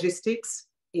logistics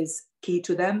is key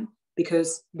to them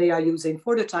because they are using,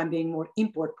 for the time being, more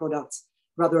import products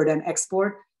rather than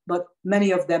export, but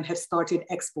many of them have started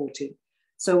exporting.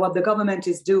 So what the government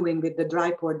is doing with the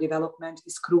dry port development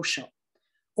is crucial.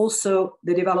 Also,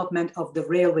 the development of the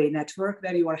railway network,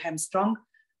 where you are hamstrung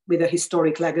with a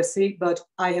historic legacy, but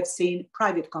I have seen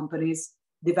private companies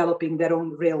developing their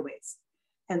own railways.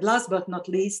 And last but not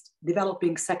least,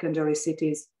 developing secondary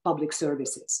cities, public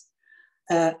services.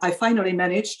 I finally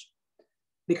managed,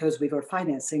 because we were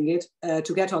financing it,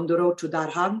 to get on the road to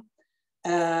Darhan.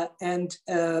 And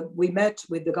we met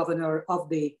with the governor of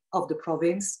the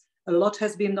province. A lot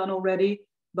has been done already,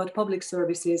 but public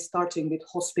services, starting with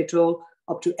hospital,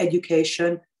 up to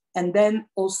education, and then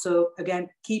also, again,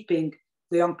 keeping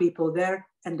the young people there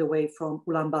and away from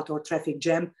Ulaanbaatar traffic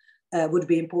jam would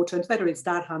be important, whether it's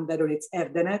Darhan, whether it's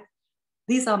Erdenet.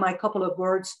 These are my couple of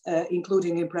words,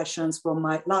 including impressions from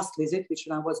my last visit, which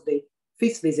now was the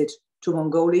 5th visit to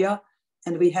Mongolia.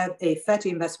 And we have a fat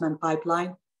investment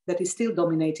pipeline that is still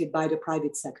dominated by the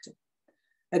private sector.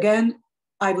 Again,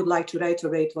 I would like to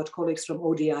reiterate what colleagues from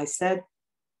ODI said.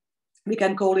 We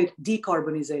can call it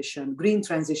decarbonization, green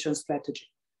transition strategy.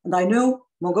 And I know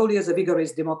Mongolia is a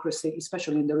vigorous democracy,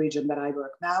 especially in the region that I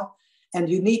work now, and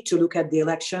you need to look at the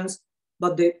elections,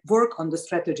 but the work on the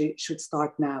strategy should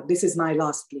start now. This is my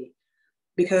last plea.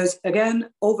 Because again,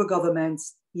 over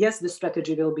governments, yes, the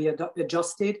strategy will be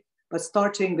adjusted, but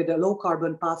starting with a low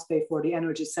carbon pathway for the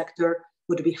energy sector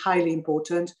would be highly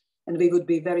important. And we would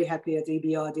be very happy at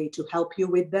EBRD to help you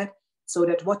with that, so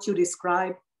that what you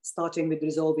describe, starting with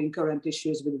resolving current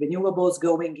issues with renewables,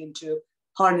 going into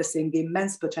harnessing the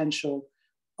immense potential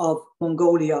of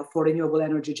Mongolia for renewable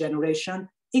energy generation,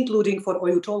 including for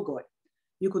Oyu Tolgoi.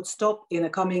 You could stop in the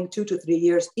coming 2 to 3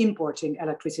 years importing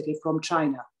electricity from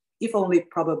China, if only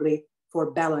probably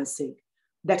for balancing.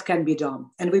 That can be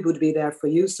done, and we would be there for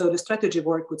you. So the strategy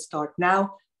work would start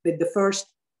now with the first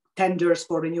tenders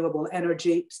for renewable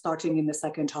energy starting in the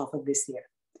second half of this year.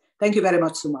 Thank you very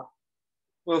much, Suma.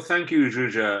 Well, thank you,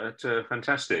 Zsuzsa. It's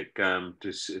fantastic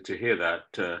to hear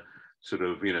that sort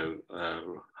of,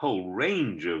 whole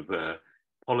range of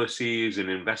policies and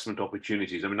investment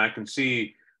opportunities. I mean, I can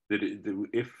see that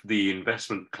if the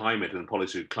investment climate and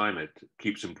policy climate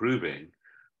keeps improving,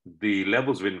 the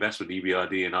levels of investment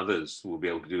EBRD and others will be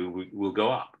able to do will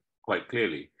go up quite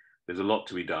clearly. There's a lot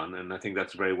to be done, and I think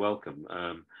that's very welcome.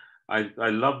 I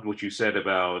loved what you said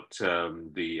about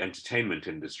the entertainment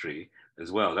industry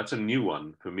as well. That's a new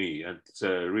one for me, and it's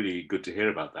really good to hear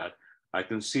about that. I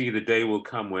can see the day will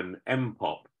come when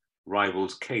M-pop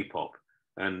rivals K-pop,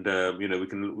 and we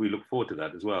look forward to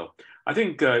that as well. I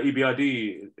think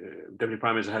EBRD, Deputy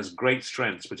Prime Minister, has great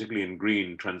strengths, particularly in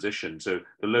green transition. So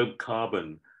the low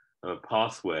carbon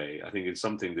pathway, I think, is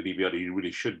something that EBRD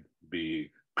really should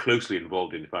be closely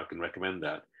involved in, if I can recommend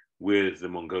that, with the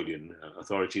Mongolian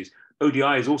authorities.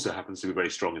 ODI also happens to be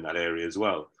very strong in that area as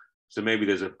well. So maybe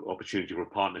there's an opportunity for a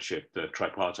partnership, a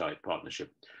tripartite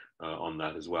partnership on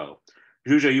that as well.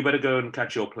 Zsuzsa, you better go and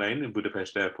catch your plane in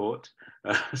Budapest airport.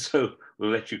 So we'll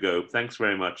let you go. Thanks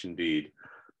very much indeed.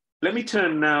 Let me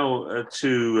turn now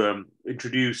to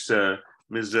introduce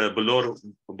Ms.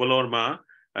 Bolorma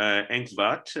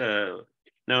Enkbat.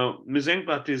 Now, Ms.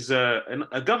 Enkbat is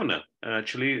a governor.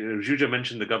 Actually, Zsuzsa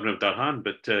mentioned the governor of Darhan,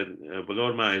 but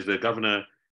Bolorma is the governor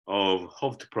of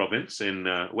Hovd province in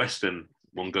Western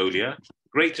Mongolia.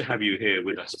 Great to have you here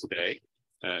with us today.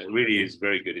 It really is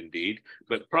very good indeed.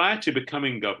 But prior to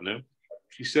becoming governor,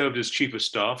 she served as chief of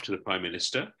staff to the prime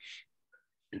minister,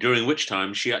 during which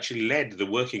time she actually led the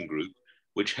working group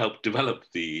which helped develop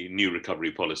the new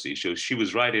recovery policy. So she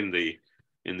was right in the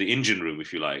engine room,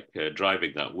 if you like,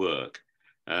 driving that work.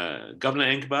 Governor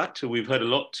Enkbat, we've heard a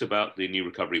lot about the new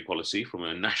recovery policy from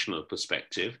a national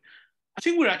perspective. I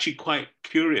think we're actually quite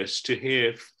curious to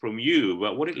hear from you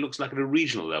about what it looks like at a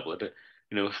regional level.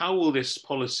 How will this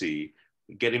policy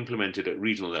get implemented at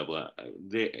regional level?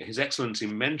 His Excellency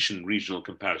mentioned regional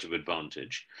comparative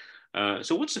advantage.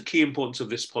 So what's the key importance of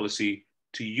this policy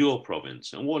to your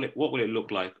province, and what will it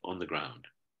look like on the ground?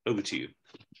 Over to you.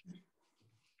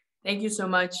 Thank you so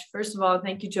much. First of all,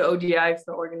 thank you to ODI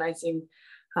for organizing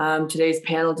today's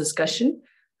panel discussion.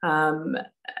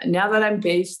 Now that I'm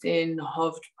based in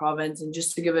Hovd province, and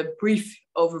just to give a brief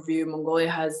overview, Mongolia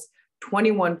has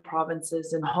 21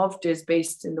 provinces, and Hovd is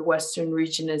based in the Western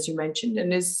region, as you mentioned,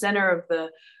 and is center of the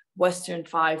Western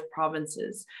 5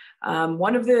 provinces.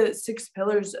 One of the 6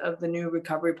 pillars of the new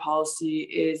recovery policy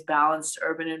is balanced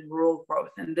urban and rural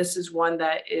growth. And this is one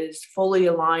that is fully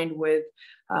aligned with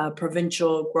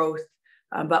provincial growth.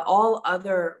 But all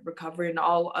other recovery and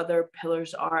all other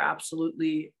pillars are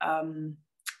absolutely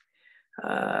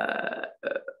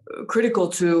critical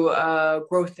to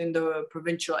growth in the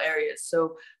provincial areas.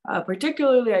 So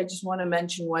particularly, I just want to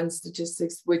mention one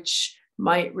statistics which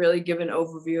might really give an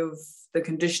overview of the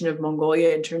condition of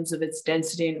Mongolia in terms of its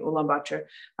density in Ulaanbaatar.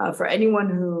 For anyone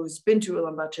who's been to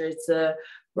Ulaanbaatar, it's a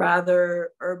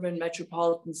rather urban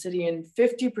metropolitan city, and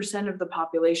 50% of the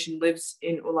population lives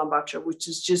in Ulaanbaatar, which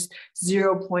is just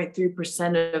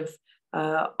 0.3% of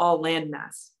all land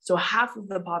mass. So half of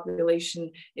the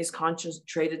population is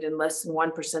concentrated in less than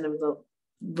 1% of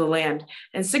the land,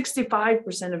 and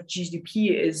 65% of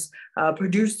GDP is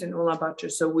produced in Ulaanbaatar.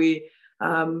 So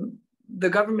the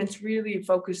government's really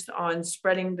focused on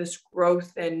spreading this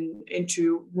growth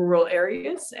into rural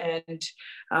areas. And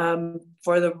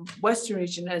for the Western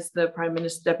region, as the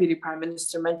Deputy Prime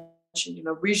Minister mentioned,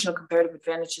 regional comparative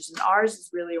advantages. And ours is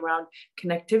really around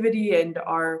connectivity and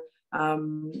our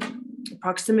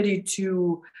proximity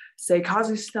to, say,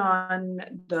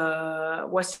 Kazakhstan, the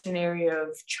western area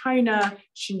of China,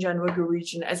 Xinjiang-Uyghur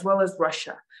region, as well as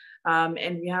Russia.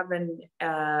 And we have an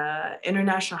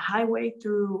international highway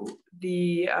through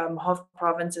the Hovd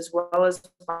province, as well as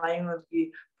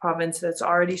the province that's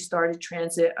already started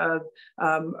transit of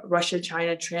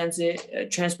Russia-China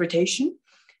transportation.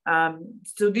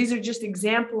 So these are just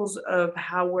examples of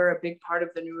how we're a big part of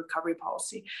the new recovery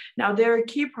policy. Now, there are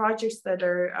key projects that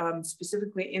are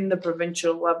specifically in the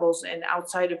provincial levels and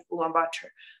outside of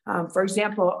Ulaanbaatar. For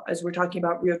example, as we're talking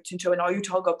about Rio Tinto and Oyu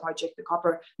Tolgoi project, the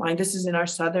copper mine, this is in our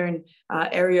southern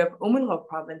area of Umanhov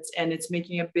province, and it's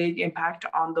making a big impact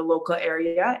on the local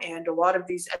area. And a lot of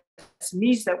these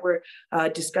SMEs that we're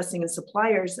discussing and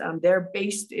suppliers, they're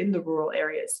based in the rural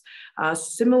areas.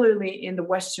 Similarly, in the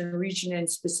Western region and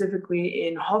specifically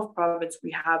in Hovd province,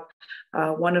 we have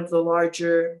one of the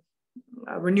larger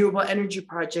renewable energy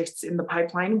projects in the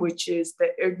pipeline, which is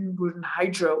the Erdenbuden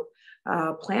hydro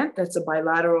plant. That's a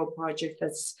bilateral project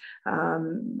that's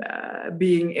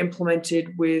being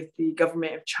implemented with the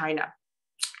government of China.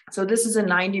 So this is a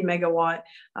 90 megawatt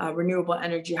renewable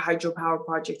energy hydropower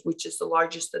project, which is the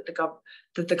largest that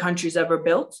the country's ever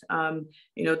built. The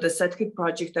Setkit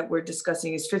project that we're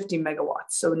discussing is 50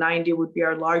 megawatts. So 90 would be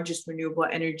our largest renewable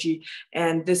energy.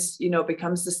 And this,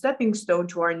 becomes the stepping stone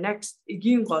to our next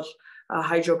Igingol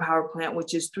hydropower plant,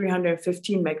 which is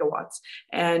 315 megawatts.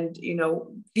 And,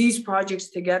 these projects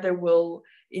together will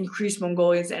increase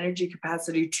Mongolia's energy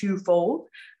capacity twofold,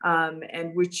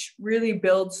 and which really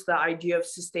builds the idea of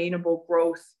sustainable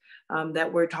growth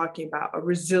that we're talking about, a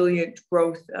resilient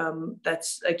growth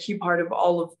that's a key part of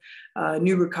all of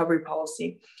new recovery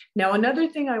policy. Now, another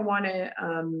thing I want to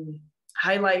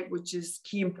highlight, which is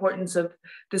key importance of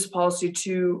this policy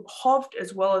to Hovd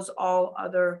as well as all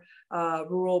other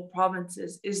rural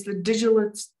provinces, is the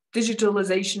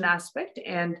digitalization aspect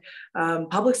and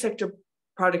public sector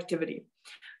productivity.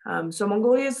 So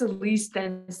Mongolia is the least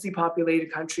densely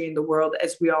populated country in the world,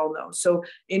 as we all know. So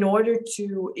in order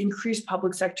to increase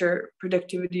public sector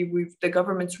productivity, the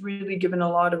government's really given a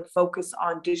lot of focus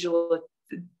on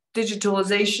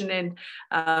digitalization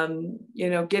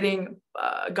and getting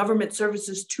government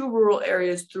services to rural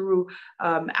areas through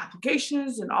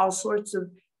applications and all sorts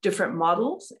of different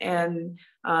models. And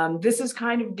this is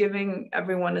kind of giving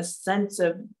everyone a sense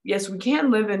of, yes, we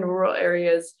can live in rural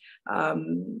areas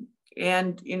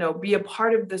and be a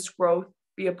part of this growth,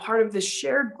 be a part of this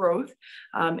shared growth,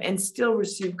 and still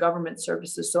receive government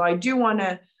services. So I do want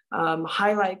to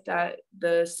highlight that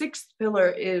the 6th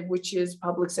pillar, which is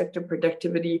public sector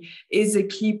productivity, is a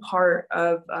key part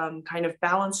of kind of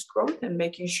balanced growth and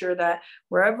making sure that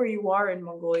wherever you are in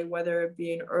Mongolia, whether it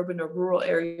be in urban or rural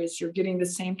areas, you're getting the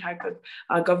same type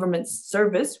of government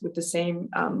service with the same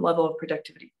level of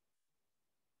productivity.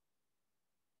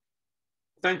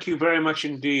 Thank you very much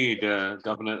indeed,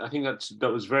 Governor. I think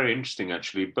that was very interesting,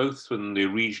 actually, both from the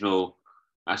regional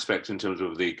aspects in terms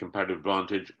of the comparative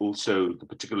advantage, also the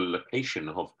particular location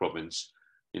of province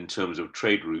in terms of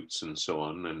trade routes and so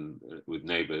on, and with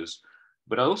neighbors.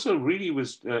 But I also really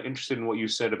was interested in what you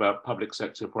said about public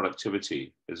sector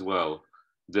productivity as well,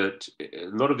 that a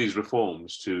lot of these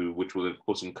reforms which will of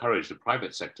course encourage the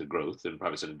private sector growth and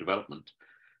private sector development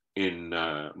in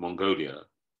Mongolia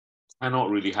cannot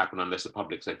really happen unless the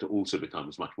public sector also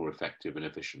becomes much more effective and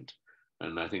efficient.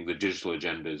 And I think the digital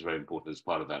agenda is very important as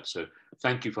part of that. So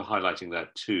thank you for highlighting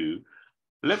that too.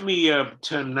 Let me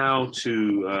turn now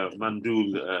to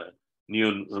Mandul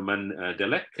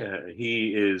Nyon-Mandelek.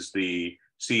 He is the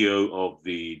CEO of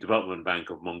the Development Bank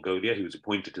of Mongolia. He was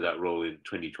appointed to that role in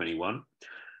 2021.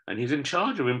 And he's in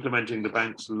charge of implementing the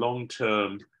bank's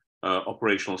long-term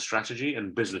operational strategy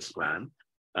and business plan.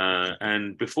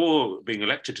 And before being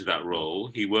elected to that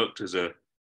role, he worked as a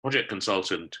project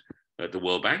consultant at the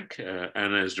World Bank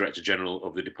and as Director General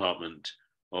of the Department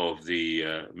of the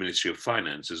Ministry of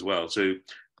Finance as well. So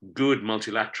good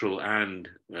multilateral and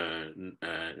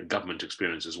government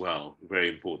experience as well, very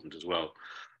important as well.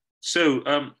 So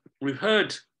we've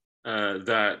heard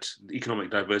that economic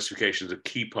diversification is a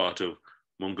key part of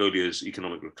Mongolia's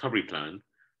economic recovery plan.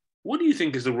 What do you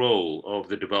think is the role of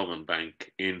the Development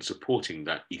Bank in supporting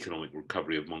that economic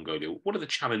recovery of Mongolia? What are the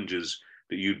challenges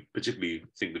that you particularly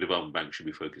think the Development Bank should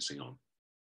be focusing on?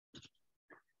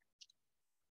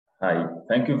 Hi,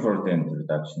 thank you for the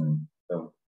introduction.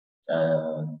 So,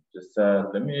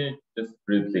 let me just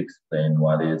briefly explain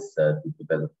what is the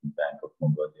Development Bank of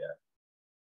Mongolia.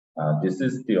 This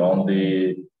is the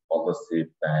only policy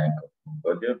bank of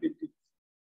Mongolia with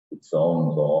its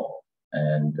own law,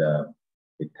 and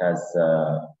it has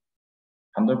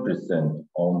 100%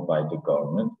 owned by the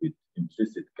government with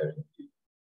implicit guarantee.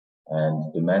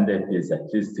 And the mandate is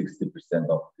at least 60%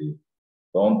 of the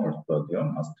loan portfolio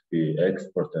must be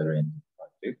export-oriented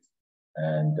projects.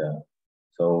 And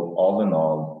so all in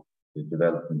all, the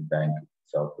Development Bank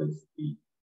itself is the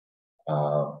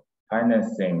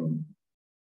financing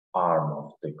arm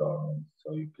of the government,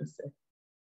 so you can say.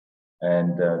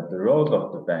 And the role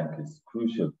of the bank is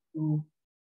crucial to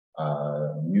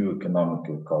new economic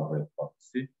recovery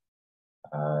policy.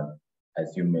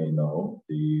 As you may know,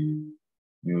 the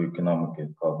new economic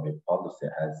recovery policy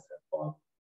has about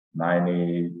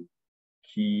 90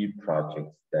 key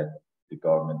projects that the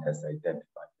government has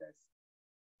identified as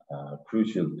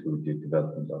crucial to the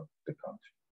development of the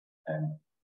country. And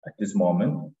at this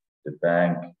moment, the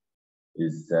bank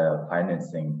is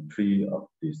financing 3 of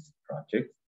these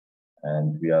projects,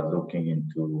 and we are looking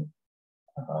into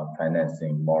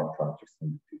financing more projects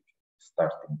in the future,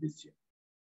 starting this year.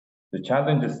 The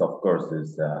challenges, of course,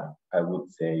 is I would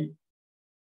say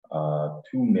 2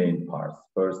 main parts.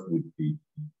 First would be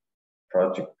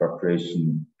project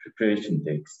preparation. Preparation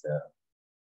takes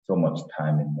so much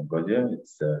time in Mongolia.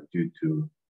 It's due to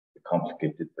the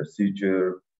complicated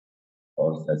procedure,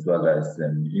 as well as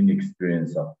an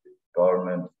inexperience of the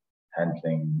government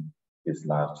handling this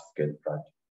large-scale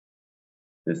project.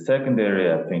 The second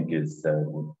area, I think,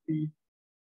 would be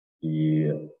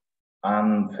the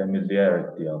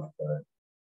unfamiliarity of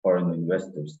foreign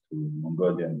investors to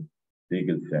Mongolian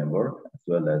legal framework, as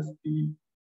well as the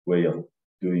way of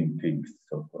doing things,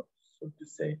 so to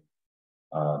say,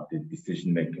 the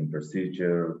decision-making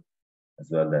procedure, as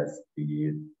well as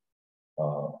the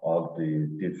all the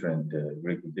different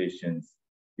regulations,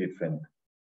 different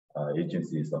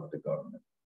agencies of the government.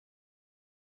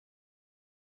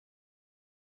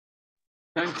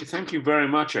 Thank you very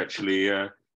much, actually,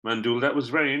 Mandul. That was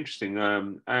very interesting.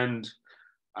 And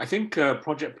I think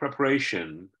project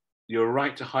preparation, you're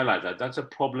right to highlight that. That's a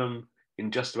problem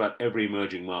in just about every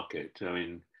emerging market. I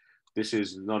mean, this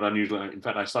is not unusual. In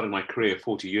fact, I started my career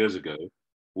 40 years ago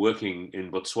working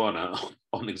in Botswana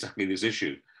on exactly this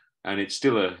issue. And it's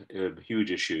still a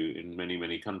huge issue in many,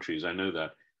 many countries. I know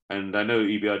that. And I know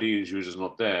EBRD, as usual, is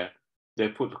not there. They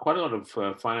put quite a lot of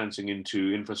financing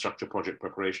into infrastructure project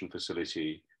preparation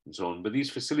facility and so on. But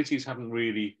these facilities haven't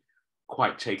really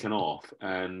quite taken off.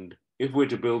 And if we're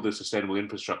to build the sustainable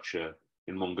infrastructure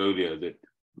in Mongolia that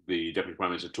the Deputy Prime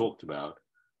Minister talked about,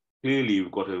 clearly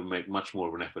we've got to make much more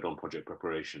of an effort on project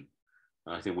preparation,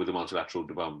 I think with the multilateral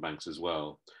development banks as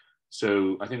well.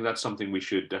 So I think that's something we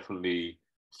should definitely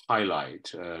highlight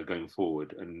going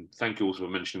forward. And thank you also for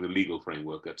mentioning the legal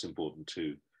framework. That's important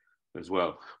too, as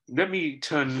well. Let me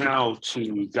turn now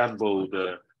to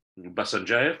Ganbold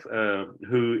Basanjayev,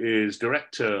 who is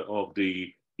Director of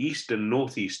the East and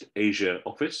Northeast Asia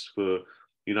Office for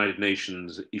United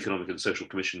Nations Economic and Social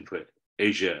Commission for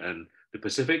Asia and the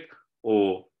Pacific,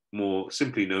 or more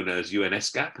simply known as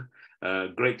UNESCAP.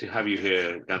 Great to have you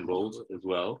here, Ganbold, as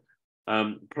well.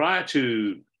 Prior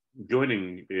to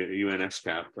joining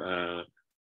UNESCAP,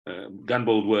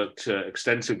 Ganbold worked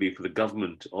extensively for the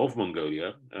government of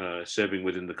Mongolia, serving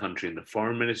within the country in the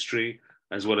foreign ministry,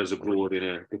 as well as abroad in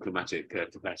a diplomatic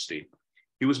capacity.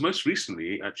 He was most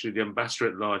recently actually the Ambassador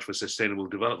at Large for Sustainable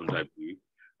Development, I believe,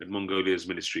 at Mongolia's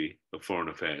Ministry of Foreign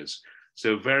Affairs.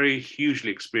 So very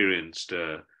hugely experienced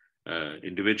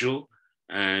individual.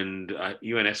 And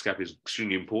UNESCAP is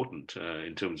extremely important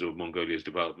in terms of Mongolia's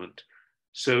development.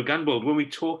 So Ganbold, when we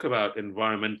talk about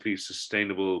environmentally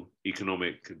sustainable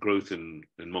economic growth in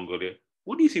Mongolia,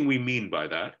 what do you think we mean by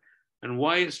that? And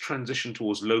why is transition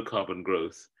towards low carbon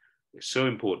growth so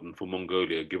important for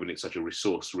Mongolia, given it's such a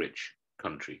resource-rich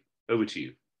country? Over to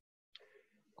you.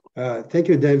 Thank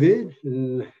you, David.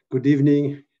 Good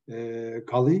evening,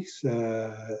 colleagues.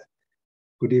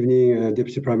 Good evening,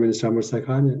 Deputy Prime Minister Amar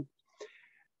Sakhan.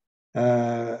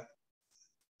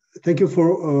 Thank you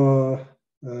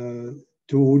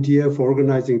to ODF for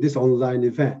organizing this online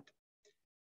event.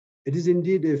 It is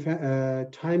indeed a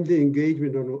timely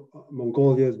engagement on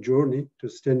Mongolia's journey to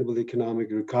sustainable economic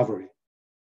recovery.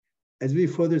 As we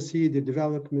further see the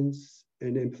developments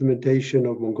and implementation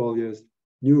of Mongolia's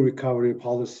new recovery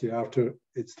policy after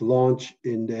its launch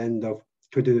in the end of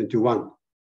 2021.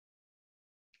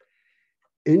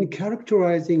 In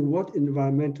characterizing what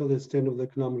environmental and sustainable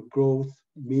economic growth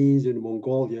means in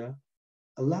Mongolia,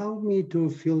 allow me to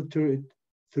filter it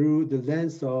through the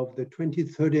lens of the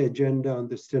 2030 Agenda on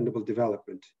Sustainable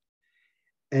Development.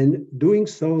 And doing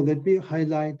so, let me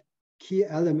highlight key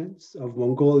elements of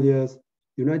Mongolia's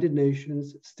United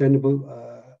Nations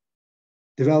Sustainable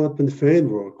Development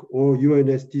Framework, or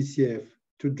UNSDCF,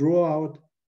 to draw out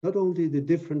not only the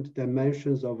different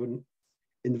dimensions of an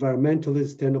environmentally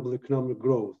sustainable economic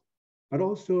growth, but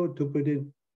also to put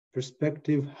in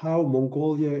perspective how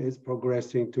Mongolia is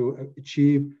progressing to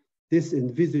achieve this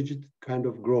envisaged kind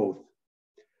of growth.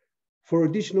 For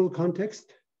additional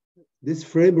context, this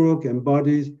framework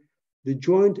embodies the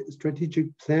joint strategic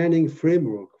planning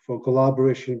framework for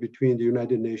collaboration between the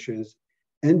United Nations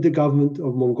and the government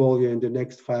of Mongolia in the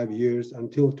next 5 years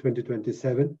until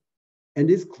 2027, and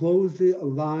is closely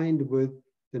aligned with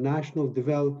the National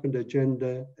Development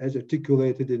Agenda as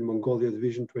articulated in Mongolia's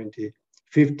Vision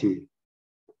 2050.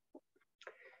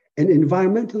 An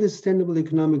environmentally sustainable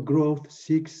economic growth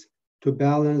seeks to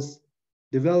balance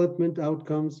development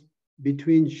outcomes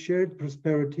between shared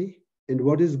prosperity and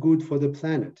what is good for the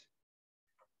planet.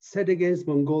 Set against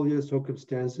Mongolia's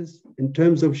circumstances, in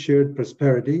terms of shared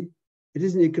prosperity, it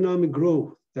is an economic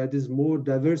growth that is more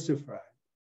diversified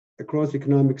across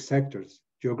economic sectors,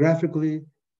 geographically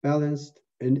balanced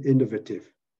and innovative.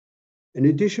 In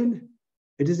addition,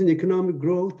 it is an economic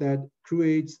growth that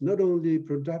creates not only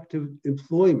productive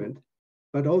employment,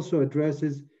 but also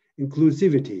addresses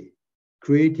inclusivity,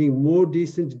 creating more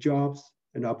decent jobs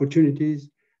and opportunities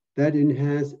that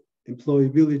enhance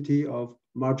employability of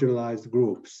marginalized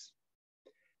groups.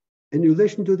 In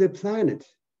relation to the planet,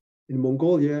 in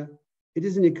Mongolia, it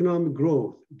is an economic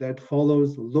growth that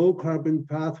follows low carbon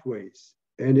pathways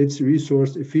and it's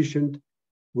resource efficient,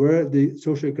 where the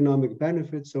socioeconomic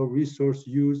benefits of resource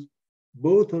use,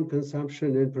 both on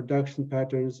consumption and production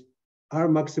patterns, are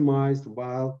maximized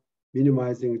while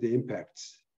minimizing the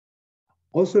impacts.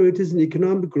 Also, it is an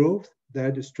economic growth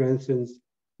that strengthens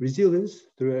resilience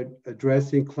through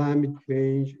addressing climate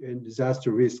change and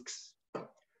disaster risks.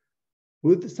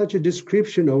 With such a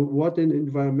description of what an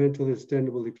environmentally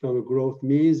sustainable economic growth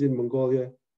means in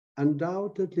Mongolia,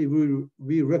 undoubtedly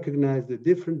we recognize the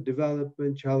different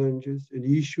development challenges and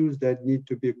issues that need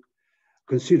to be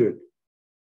considered.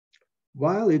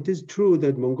 While it is true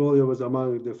that Mongolia was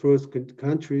among the first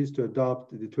countries to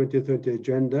adopt the 2030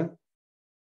 Agenda,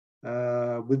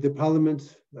 with the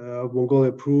Parliament of Mongolia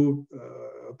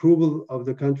approval of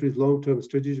the country's long-term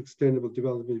strategic sustainable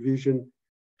development vision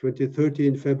 2030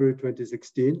 in February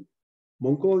 2016,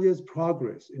 Mongolia's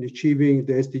progress in achieving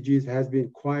the SDGs has been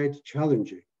quite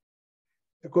challenging.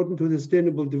 According to the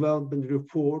Sustainable Development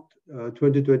Report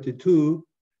 2022,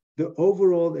 the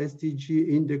overall SDG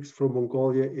index for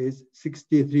Mongolia is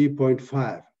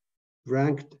 63.5,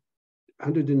 ranked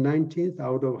 119th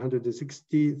out of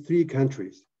 163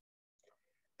 countries.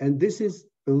 And this is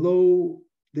below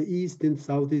the East and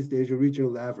Southeast Asia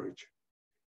regional average.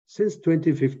 Since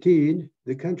 2015,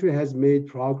 the country has made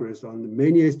progress on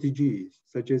many SDGs,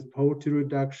 such as poverty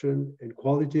reduction and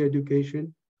quality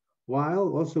education, while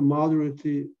also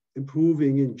moderately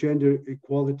improving in gender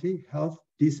equality, health,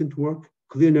 decent work,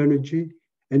 clean energy,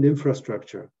 and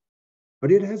infrastructure.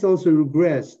 But it has also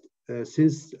regressed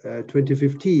since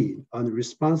 2015 on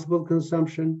responsible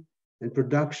consumption and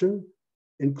production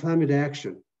and climate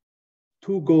action,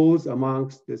 2 goals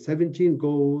amongst the 17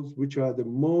 goals, which are the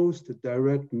most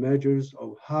direct measures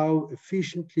of how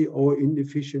efficiently or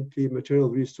inefficiently material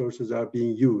resources are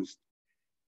being used.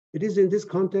 It is in this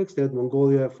context that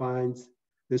Mongolia finds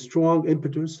the strong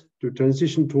impetus to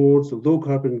transition towards low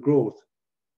carbon growth.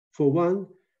 For one,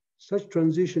 such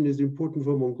transition is important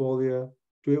for Mongolia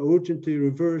to urgently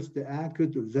reverse the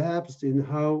acute lapse in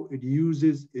how it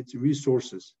uses its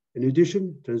resources. In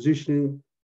addition, transitioning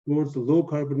towards low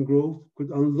carbon growth could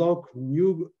unlock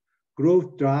new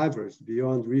growth drivers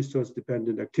beyond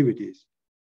resource-dependent activities,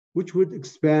 which would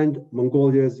expand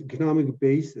Mongolia's economic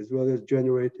base as well as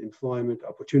generate employment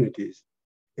opportunities.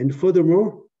 And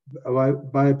furthermore,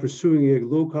 by pursuing a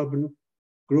low carbon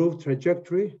growth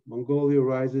trajectory, Mongolia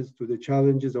rises to the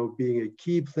challenges of being a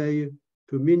key player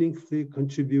to meaningfully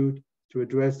contribute to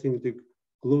addressing the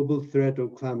global threat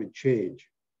of climate change.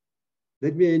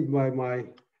 Let me end my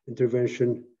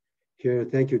intervention here.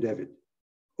 Thank you, David.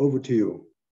 Over to you.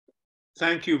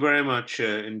 Thank you very much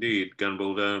indeed,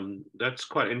 Gunvald. That's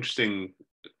quite interesting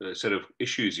set of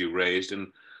issues you raised. And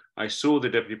I saw the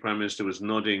Deputy Prime Minister was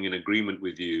nodding in agreement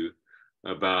with you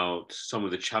about some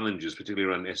of the challenges,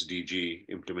 particularly around SDG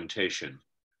implementation,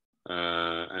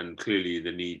 and clearly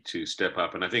the need to step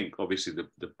up. And I think obviously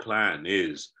the plan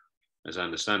is, as I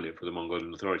understand it, for the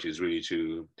Mongolian authorities really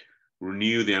to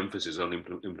renew the emphasis on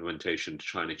implementation to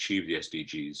try and achieve the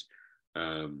SDGs.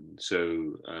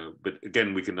 But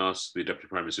again, we can ask the Deputy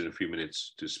Prime Minister in a few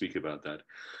minutes to speak about that.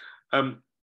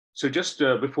 So just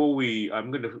before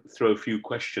I'm going to throw a few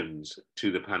questions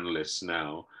to the panelists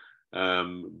now.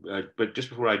 But just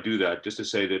before I do that, just to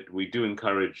say that we do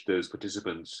encourage those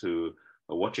participants who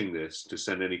are watching this to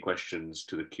send any questions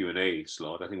to the Q&A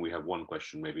slot. I think we have one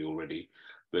question maybe already,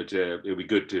 but it'll be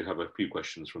good to have a few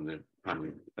questions from the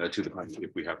panel to the panel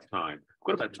if we have time.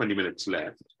 We've got about 20 minutes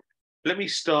left. Let me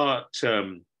start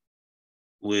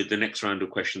with the next round of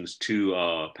questions to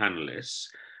our panelists.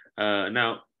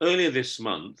 Now, earlier this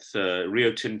month,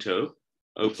 Rio Tinto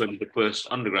opened the first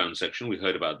underground section, we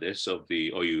heard about this, of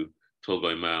the Oyu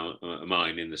Tolgoi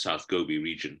mine in the South Gobi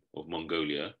region of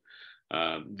Mongolia.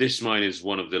 This mine is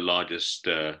one of the largest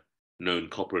known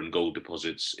copper and gold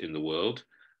deposits in the world.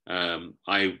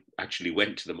 I actually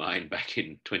went to the mine back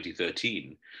in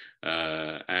 2013,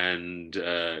 and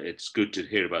it's good to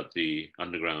hear about the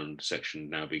underground section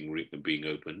now being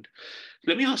opened.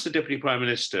 Let me ask the Deputy Prime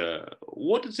Minister,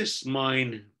 what does this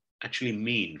mine actually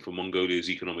mean for Mongolia's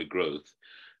economic growth?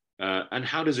 And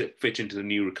how does it fit into the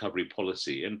new recovery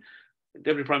policy? And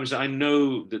Deputy Prime Minister, I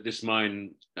know that this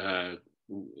mine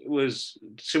was,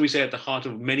 shall we say, at the heart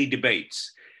of many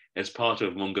debates as part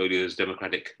of Mongolia's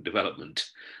democratic development.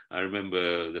 I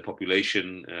remember the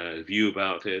population view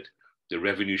about it, the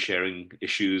revenue sharing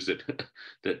issues that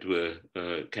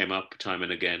came up time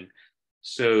and again.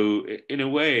 So in a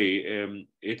way,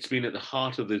 it's been at the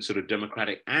heart of the sort of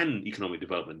democratic and economic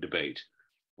development debate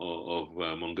of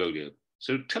Mongolia.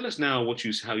 So tell us now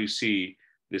how you see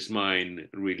this mine,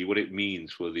 really what it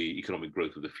means for the economic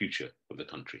growth of the future of the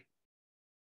country.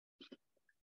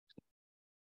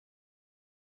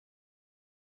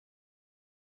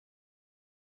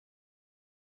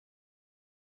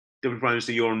 Deputy Prime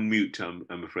Minister, you're on mute,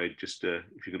 I'm afraid. Just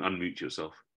if you can unmute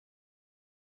yourself.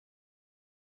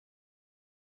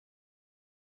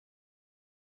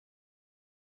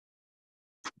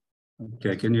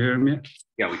 Okay, can you hear me?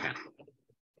 Yeah, we can.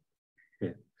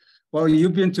 Okay. Well,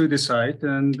 you've been to the site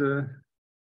and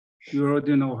you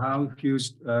already know how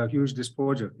huge this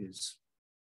project is.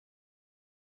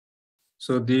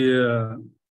 So the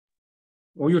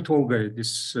Oyu Tolgoi,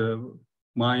 this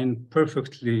mine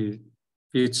perfectly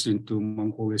fits into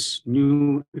Mongolia's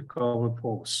new recovery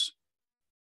policy.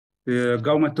 The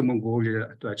government of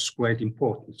Mongolia attaches great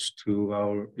importance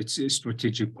to its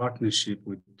strategic partnership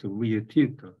with Rio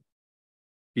Tinto.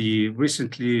 The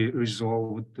recently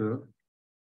resolved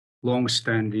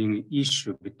long-standing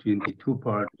issue between the two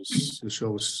parties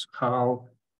shows how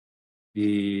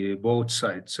both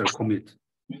sides are committed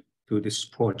to this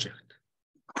project.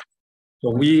 So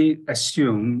we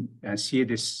assume and see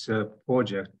this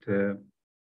project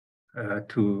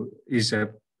is a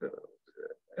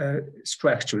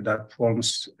structure that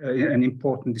forms an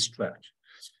important structure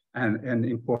and an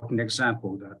important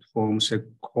example that forms a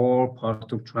core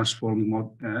part of transforming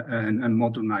and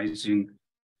modernizing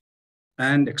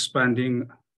and expanding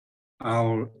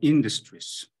our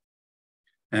industries.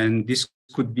 And this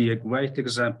could be a great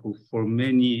example for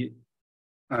many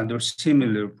other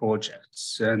similar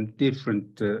projects and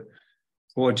different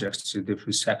projects in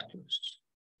different sectors.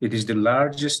 It is the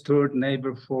largest third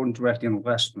neighbor foreign direct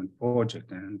investment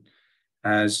project and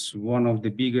as one of the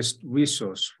biggest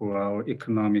resources for our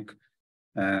economic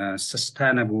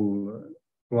sustainable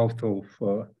growth of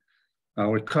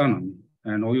our economy.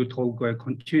 And Oyu Tolgoi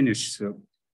continues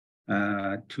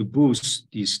to boost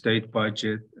the state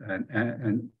budget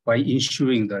and by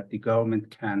ensuring that the government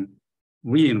can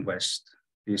reinvest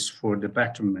this for the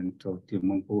betterment of the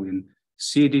Mongolian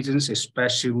citizens,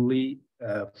 especially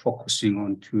focusing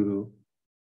on to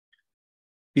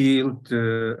build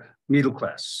middle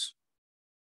class.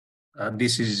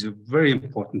 This is a very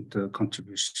important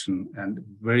contribution and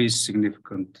very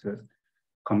significant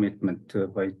commitment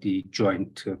by the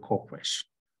joint corporation.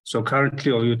 So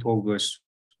currently, Oyu Tolgö's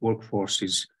workforce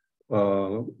is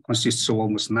consists of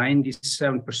almost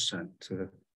 97%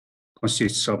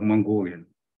 consists of Mongolian,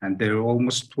 and there are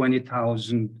almost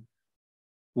 20,000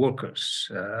 workers.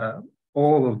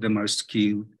 All of them are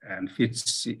skilled and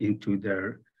fits into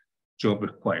their job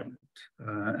requirement.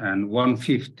 And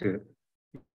 1/5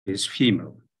 is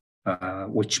female,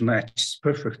 which matches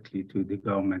perfectly to the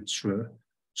government's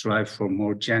drive for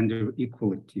more gender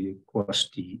equality across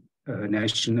the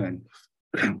nation and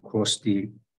across the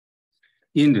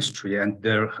industry. And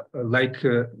there, like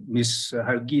Ms.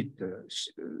 Hargit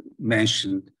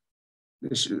mentioned,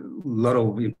 there's a lot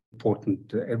of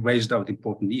important, raised out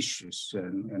important issues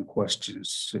and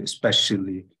questions,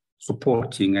 especially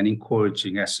supporting and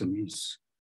encouraging SMEs.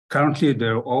 Currently,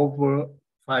 there are over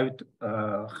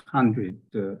 500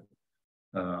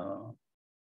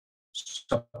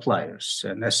 suppliers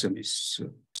and SMEs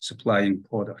supplying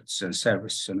products and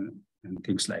services and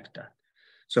things like that.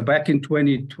 So back in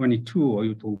 2022,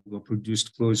 Oyu Tolgö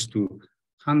produced close to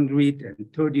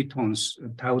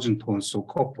 130,000 tons of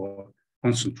copper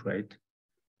concentrate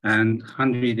and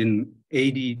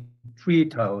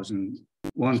 183,000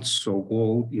 ounces of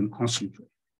gold in concentrate.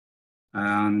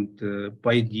 And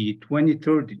by the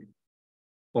 2030,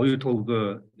 Oyu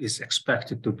Tolgö is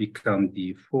expected to become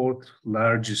the 4th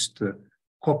largest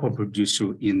copper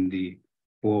producer in the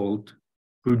world,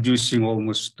 producing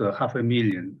almost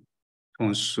 500,000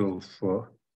 tons of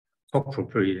copper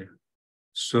per year.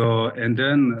 So, and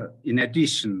then in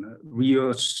addition,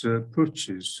 Rio's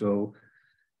purchase, so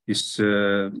this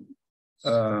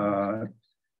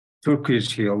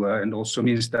Turkish hill, and also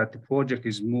means that the project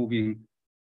is moving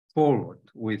forward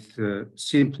with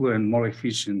simpler and more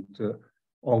efficient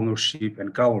ownership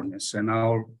and governance. And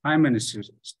our Prime Minister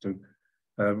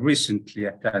recently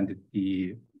attended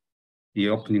the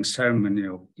opening ceremony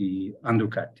of the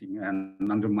undercutting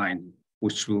and undermining,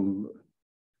 which will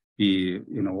be,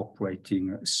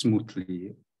 operating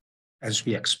smoothly as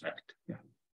we expect. Yeah,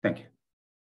 thank you.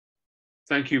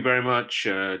 Thank you very much,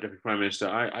 Deputy Prime Minister.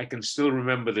 I can still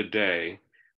remember the day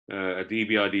at the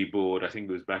EBRD board, I think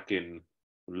it was back in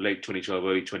late 2012,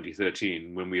 early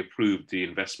 2013, when we approved the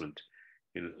investment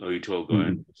in Oyu Tolgö. Mm-hmm.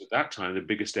 And it was at that time the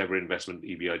biggest ever investment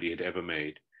EBRD had ever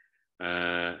made.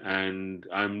 And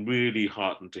I'm really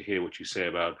heartened to hear what you say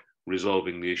about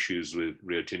resolving the issues with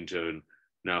Rio Tinto and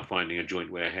now finding a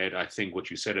joint way ahead. I think what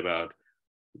you said about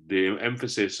the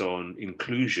emphasis on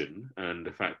inclusion and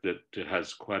the fact that it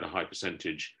has quite a high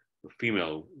percentage of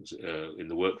females in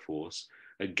the workforce.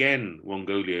 Again,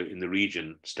 Mongolia in the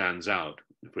region stands out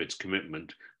for its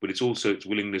commitment, but it's also its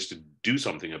willingness to do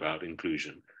something about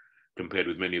inclusion compared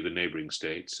with many of the neighboring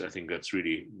states. I think that's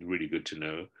really, really good to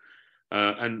know.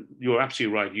 And you're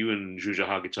absolutely right. You and Zhuja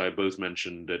Hargitay both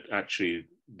mentioned that actually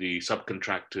the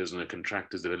subcontractors and the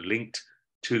contractors that are linked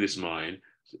to this mine,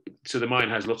 so the mine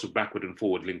has lots of backward and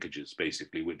forward linkages,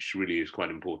 basically, which really is quite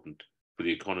important for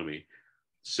the economy.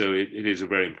 So it is a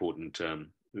very important,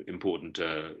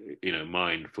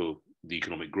 mine for the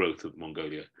economic growth of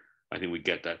Mongolia. I think we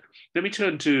get that. Let me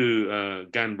turn to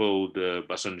Ganbold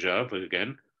Basanjav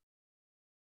again.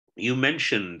 You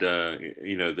mentioned,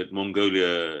 that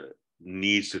Mongolia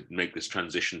needs to make this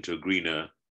transition to a greener,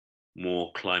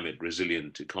 more climate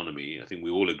resilient economy. I think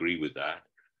we all agree with that.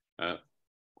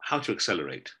 How to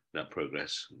accelerate that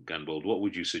progress, Ganbold? What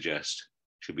would you suggest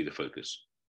should be the focus?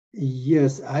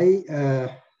 Yes, I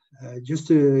just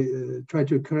try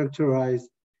to characterize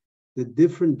the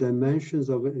different dimensions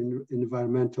of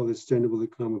environmental sustainable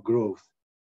economic growth.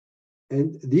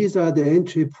 And these are the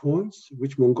entry points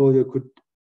which Mongolia could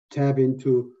tap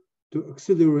into to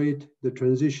accelerate the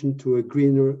transition to a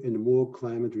greener and more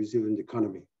climate resilient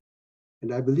economy.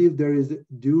 And I believe there is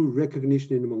due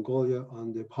recognition in Mongolia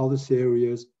on the policy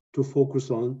areas to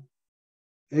focus on,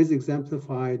 as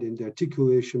exemplified in the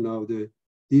articulation of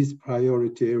these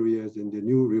priority areas in the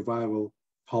new revival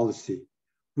policy,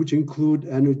 which include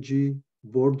energy,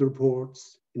 border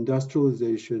ports,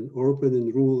 industrialization, urban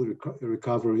and rural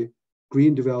recovery,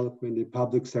 green development, and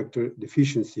public sector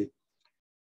efficiency.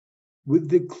 With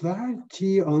the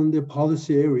clarity on the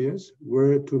policy areas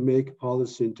where to make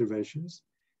policy interventions,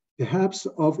 perhaps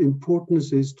of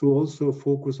importance is to also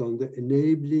focus on the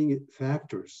enabling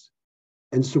factors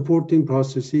and supporting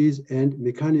processes and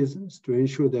mechanisms to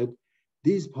ensure that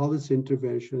these policy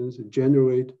interventions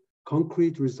generate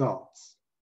concrete results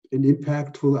and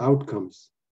impactful outcomes.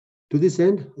 To this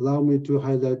end, allow me to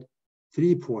highlight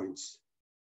 3 points.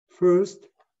 First,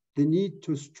 the need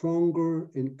to stronger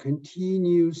and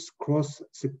continuous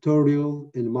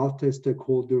cross-sectorial and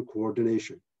multi-stakeholder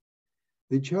coordination.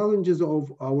 The challenges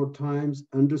of our times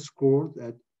underscore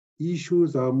that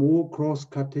issues are more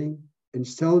cross-cutting and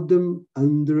seldom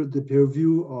under the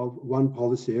purview of one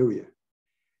policy area.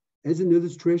 As an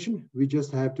illustration, we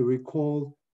just have to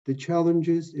recall the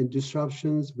challenges and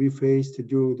disruptions we faced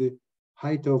during the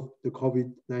height of the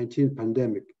COVID-19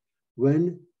 pandemic,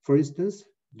 when, for instance,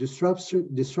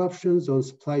 disruptions on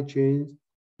supply chains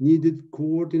needed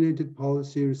coordinated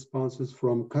policy responses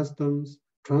from customs,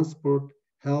 transport,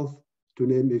 health, to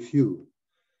name a few.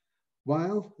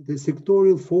 While the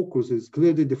sectorial focus is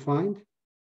clearly defined,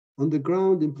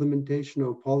 on-the-ground implementation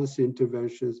of policy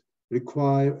interventions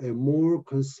require a more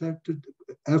concerted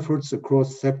efforts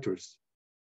across sectors.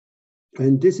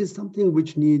 And this is something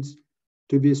which needs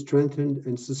to be strengthened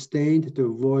and sustained to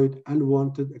avoid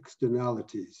unwanted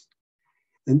externalities.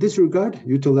 In this regard,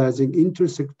 utilizing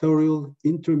intersectorial,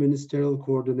 interministerial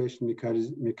coordination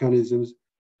mechanisms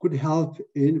could help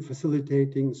in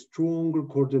facilitating stronger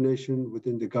coordination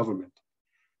within the government.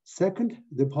 Second,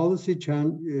 the policy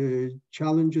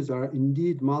challenges are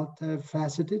indeed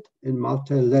multifaceted and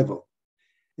multi-level,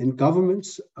 and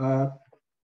governments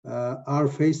are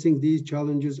facing these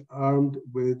challenges armed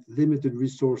with limited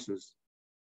resources.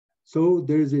 So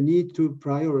there is a need to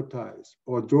prioritize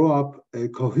or draw up a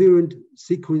coherent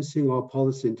sequencing of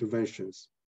policy interventions.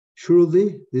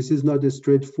 Surely, this is not a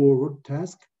straightforward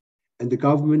task, and the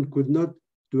government could not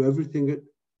do everything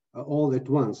all at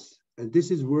once. And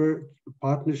this is where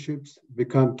partnerships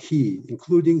become key,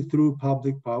 including through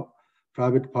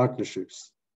public-private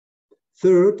partnerships.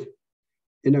 Third,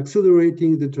 in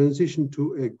accelerating the transition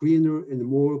to a greener and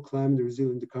more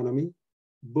climate-resilient economy,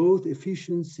 both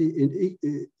efficiency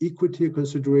and equity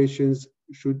considerations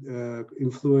should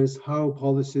influence how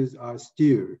policies are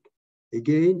steered.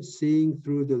 Again, seeing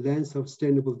through the lens of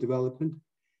sustainable development,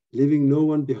 leaving no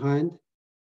one behind,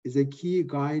 is a key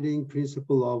guiding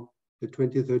principle of the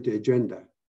 2030 Agenda.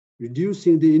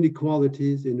 Reducing the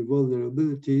inequalities and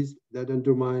vulnerabilities that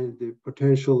undermine the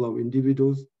potential of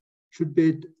individuals should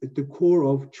be at the core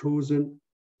of chosen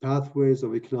pathways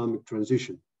of economic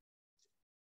transition.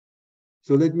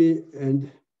 So let me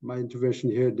end my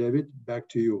intervention here, David. Back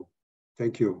to you.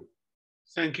 Thank you.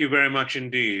 Thank you very much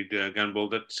indeed, Ganbol.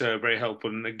 That's very helpful.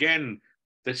 And again,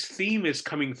 this theme is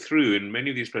coming through in many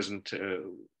of these present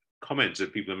comments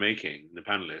that people are making, the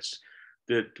panelists,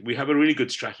 that we have a really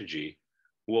good strategy.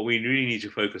 What we really need to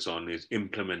focus on is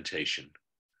implementation.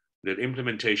 That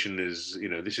implementation is,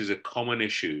 this is a common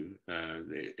issue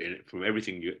from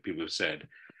everything people have said.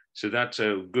 So that's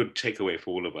a good takeaway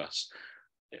for all of us.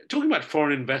 Talking about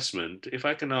foreign investment, if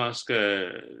I can ask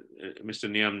Mr.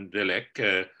 Niam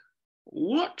Delek,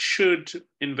 why should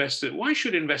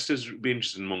investors be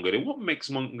interested in Mongolia? What makes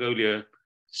Mongolia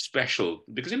special?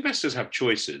 Because investors have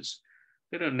choices.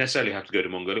 They don't necessarily have to go to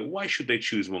Mongolia. Why should they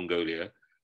choose Mongolia?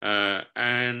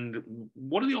 And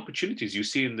what are the opportunities you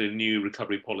see in the new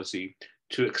recovery policy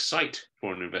to excite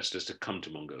foreign investors to come to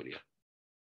Mongolia?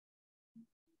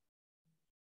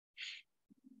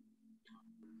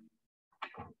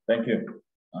 Thank you.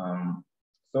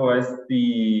 So as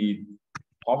the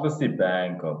policy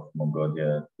bank of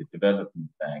Mongolia, the development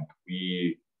bank,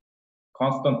 we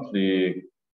constantly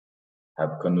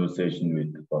have conversation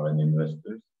with foreign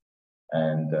investors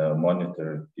and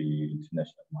monitor the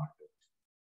international market.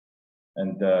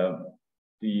 And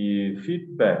the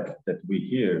feedback that we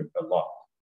hear a lot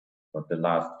for the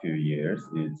last few years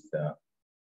is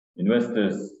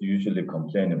investors usually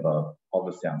complain about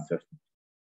policy uncertainty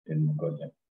in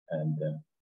Mongolia. And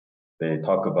they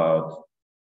talk about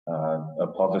a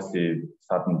policy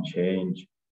sudden change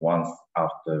once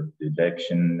after the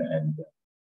election, and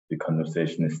the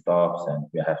conversation stops and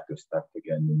we have to start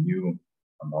again anew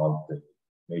on all the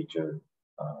major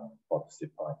policy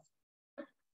points.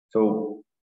 So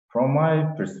from my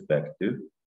perspective,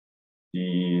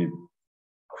 the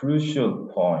crucial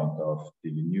point of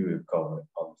the new recovery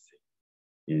policy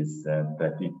is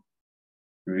that it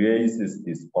raises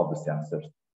this policy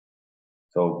uncertainty.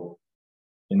 So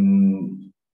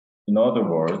in other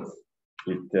words,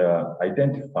 it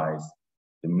identifies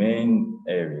the main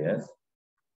areas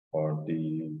for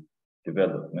the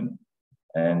development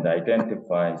and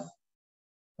identifies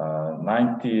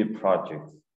 90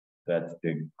 projects that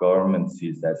the government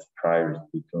sees as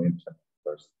priority to implement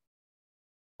first.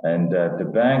 And the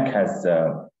bank has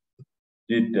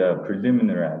did a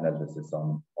preliminary analysis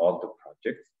on all the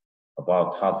projects.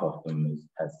 About half of them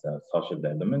has a social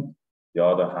element. The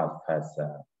other half has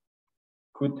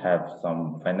could have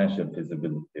some financial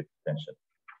feasibility potential.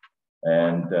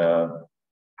 And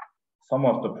some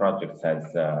of the projects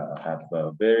have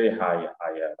a very high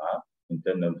IRR,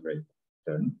 internal rate of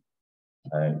return,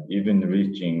 even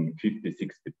reaching 50, 60%.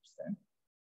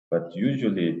 But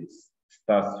usually it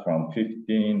starts from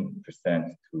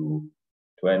 15% to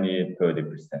 20,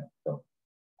 30%. So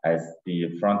as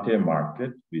the frontier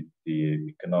market with the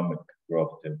economic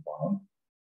growth inbound,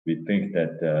 we think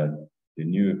that the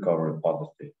new recovery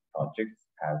policy projects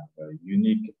have a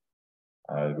unique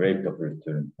rate of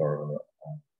return for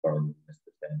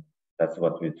investors, and that's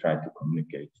what we try to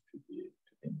communicate to the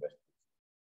investors.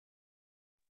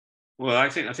 Well, I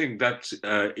think that's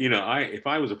if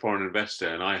I was a foreign investor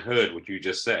and I heard what you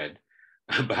just said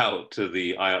about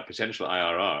the potential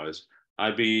IRRs,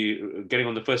 I'd be getting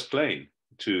on the first plane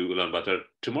to Ulaanbaatar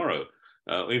tomorrow,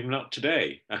 or even not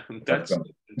today. That's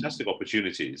fantastic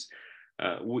opportunities.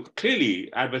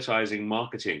 Clearly, advertising,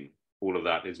 marketing, all of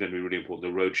that is going to be really important.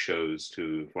 The road shows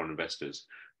to foreign investors,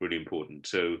 really important.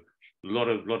 So a lot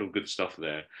of good stuff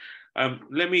there.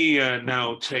 Let me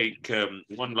now take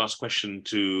one last question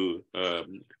to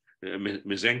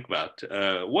Ms.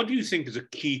 Enkvat. What do you think is a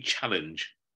key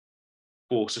challenge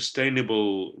for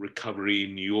sustainable recovery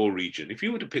in your region? If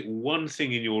you were to pick one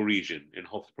thing in your region, in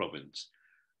Hof province,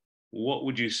 what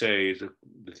would you say is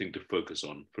the thing to focus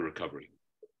on for recovery?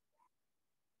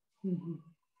 Mm-hmm.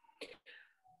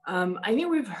 I think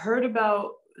we've heard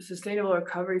about sustainable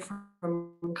recovery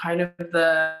from kind of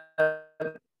the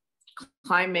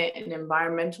climate and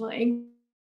environmental angle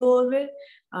of it,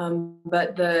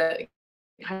 but the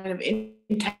kind of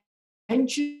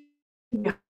intention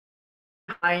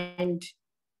behind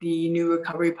the new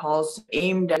recovery policy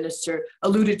aimed at, Minister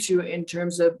alluded to in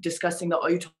terms of discussing the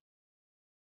Oyu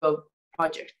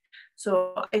project.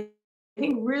 So I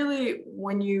think really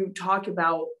when you talk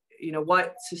about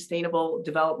what sustainable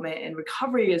development and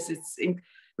recovery is, it's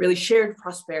really shared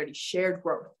prosperity, shared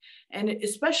growth. And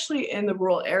especially in the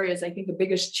rural areas, I think the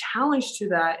biggest challenge to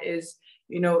that is,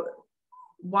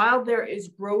 while there is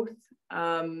growth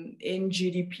in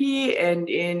GDP and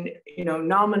in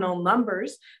nominal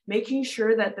numbers, making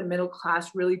sure that the middle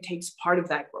class really takes part of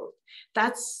that growth.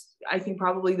 That's, I think,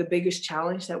 probably the biggest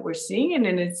challenge that we're seeing. And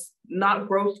it's not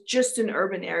growth just in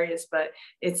urban areas, but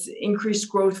it's increased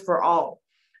growth for all.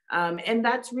 And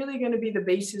that's really going to be the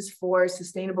basis for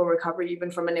sustainable recovery,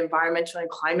 even from an environmental and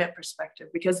climate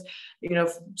perspective. Because,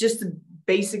 just a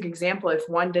basic example, if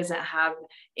one doesn't have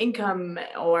income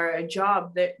or a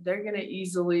job, they're going to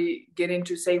easily get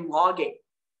into, say, logging.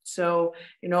 So,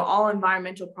 all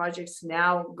environmental projects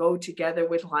now go together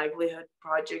with livelihood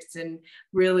projects and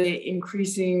really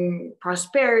increasing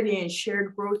prosperity and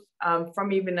shared growth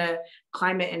from even a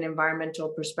climate and environmental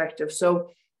perspective.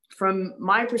 So, from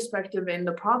my perspective in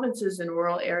the provinces and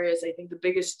rural areas, I think the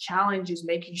biggest challenge is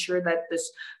making sure that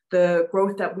the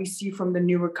growth that we see from the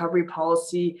new recovery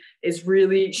policy is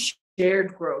really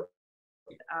shared growth.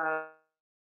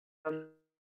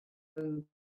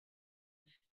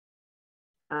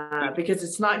 Because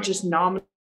it's not just nominal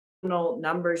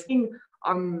numbers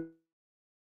on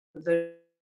the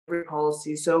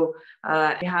policy. So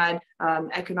I had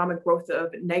economic growth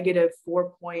of negative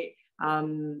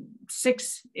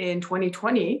 4.6 in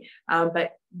 2020,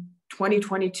 but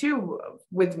 2022,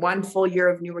 with one full year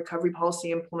of new recovery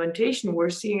policy implementation, we're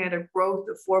seeing at a growth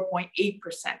of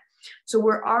 4.8%. So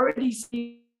we're already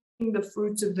seeing the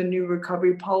fruits of the new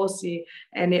recovery policy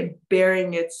and it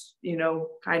bearing its,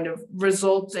 kind of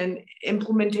results, and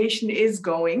implementation is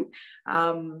going.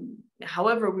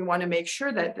 However, we want to make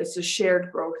sure that this is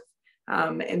shared growth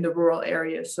in the rural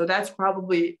areas. So that's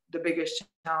probably the biggest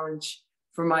challenge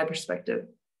from my perspective.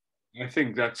 I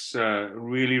think that's a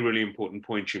really, really important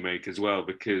point you make as well,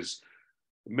 because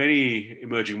many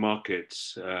emerging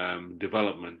markets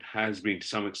development has been to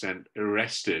some extent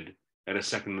arrested at a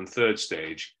second and third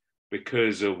stage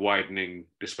because of widening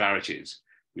disparities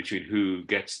between who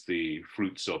gets the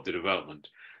fruits of the development.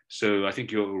 So I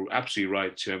think you're absolutely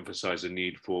right to emphasize the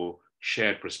need for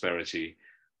shared prosperity,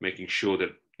 making sure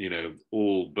that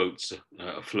all boats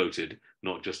are floated,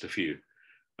 not just a few.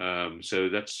 So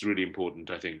that's really important,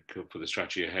 I think, for the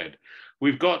strategy ahead.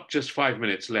 We've got just 5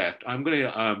 minutes left. I'm going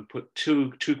to put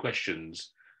two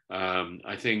questions,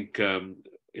 I think,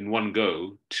 in one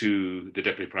go to the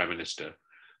Deputy Prime Minister.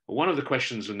 One of the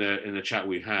questions in the chat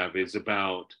we have is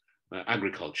about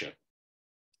agriculture.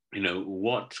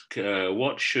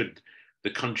 What should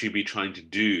the country be trying to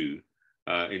do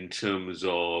in terms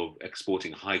of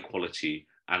exporting high quality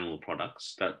animal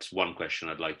products? That's one question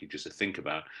I'd like you just to think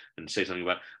about and say something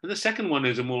about. And the second one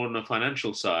is more on the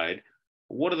financial side.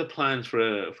 What are the plans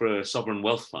for a sovereign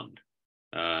wealth fund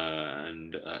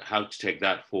and how to take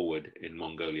that forward in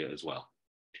Mongolia as well?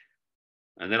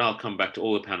 And then I'll come back to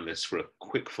all the panelists for a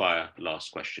quick fire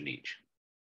last question each.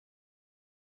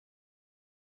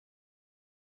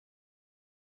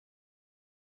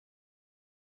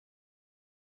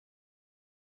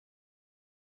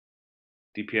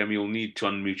 DPM, you'll need to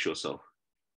unmute yourself.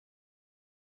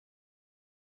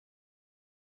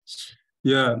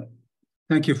 Yeah,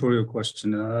 thank you for your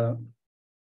question.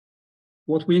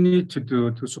 What we need to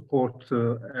do to support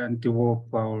and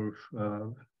develop our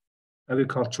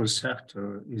agricultural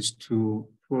sector is to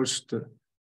first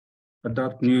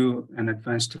adopt new and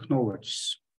advanced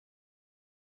technologies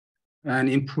and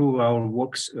improve our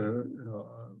work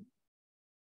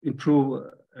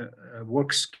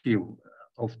skill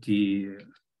of the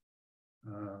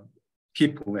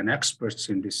people and experts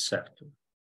in this sector,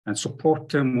 and support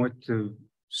them with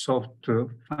soft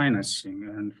financing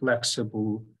and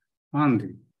flexible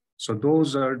funding. So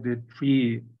those are the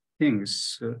three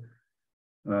things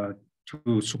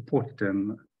to support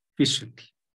them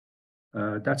efficiently.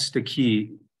 That's the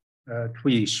key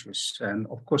three issues. And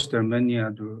of course, there are many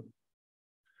other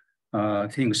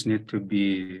things need to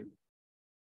be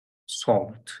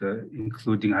solved,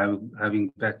 including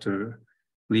having better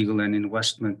legal and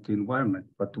investment environment.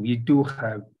 But we do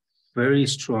have very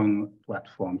strong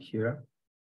platform here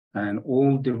and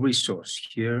all the resource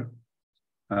here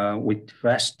with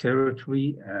vast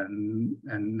territory and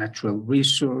natural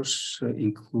resource,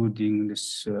 including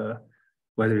this,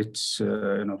 whether it's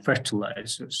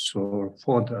fertilizers or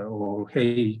fodder or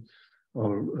hay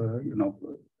or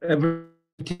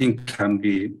everything can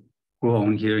be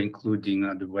grown here, including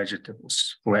the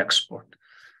vegetables for export.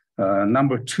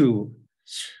 Number two,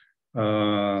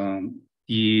 the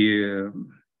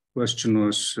question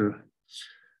was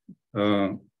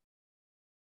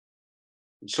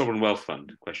Sovereign Wealth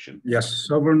Fund question. Yes,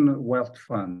 Sovereign Wealth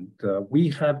Fund. We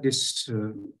have this,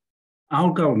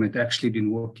 our government actually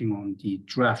been working on the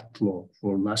draft law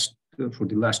for the last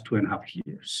 2.5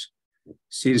 years,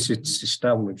 since its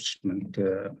establishment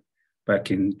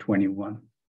back in 21.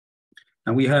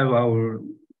 And we have our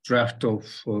draft of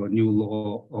new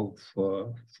law of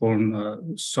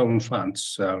foreign sovereign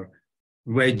funds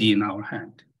ready in our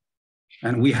hand.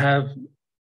 And we have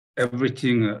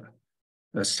everything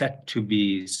set to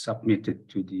be submitted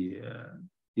to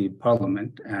the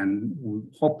parliament, and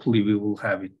hopefully we will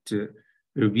have it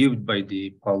reviewed by the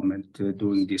parliament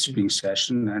during the spring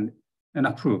session and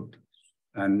approved.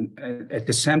 And at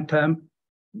the same time,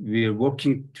 we are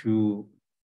working to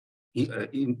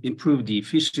improve the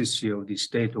efficiency of the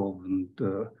state-owned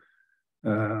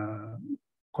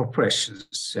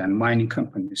corporations and mining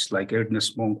companies like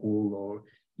Ernest Mongol or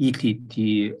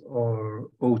ETT or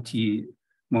OT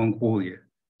Mongolia.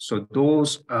 So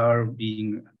those are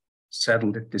being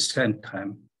settled at the same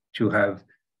time to have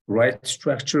right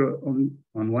structure on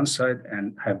one side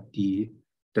and have the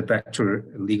better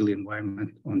legal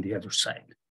environment on the other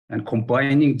side. And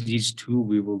combining these two,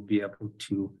 we will be able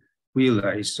to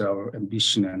realize our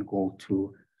ambition and goal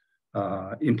to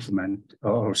implement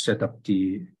or set up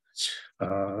the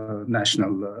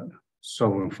national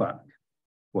sovereign fund.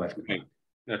 Okay.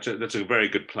 That's a very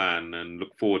good plan, and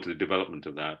look forward to the development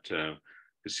of that to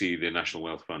see the National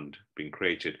Wealth Fund being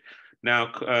created.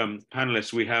 Now,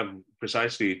 panelists, we have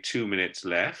precisely 2 minutes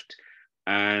left,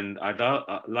 and I'd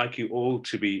like you all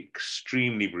to be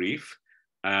extremely brief.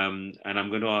 And I'm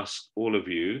going to ask all of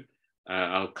you.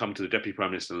 I'll come to the Deputy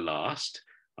Prime Minister last.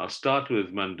 I'll start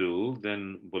with Mandul,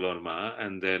 then Bolorma,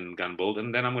 and then Ganbold,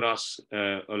 and then I'm going to ask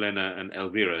Olena and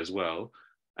Elvira as well,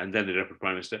 and then the Deputy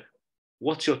Prime Minister.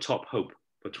 What's your top hope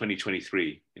for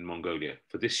 2023 in Mongolia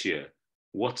for this year?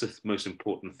 What's the most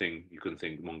important thing you can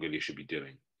think Mongolia should be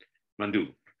doing? Mandul.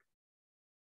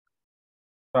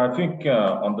 I think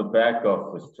on the back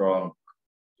of a strong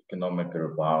economic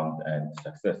rebound and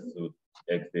successful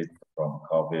exit from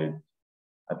COVID,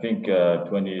 I think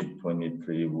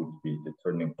 2023 would be the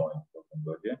turning point for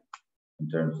Mongolia in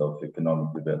terms of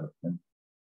economic development.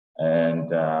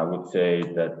 And I would say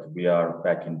that we are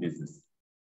back in business.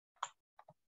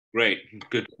 Great,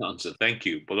 good answer. Thank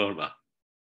you. Bolorma.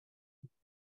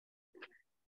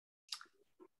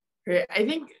 Great. I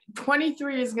think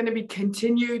 23 is going to be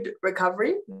continued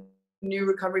recovery. New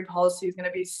recovery policy is going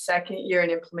to be second year in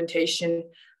implementation.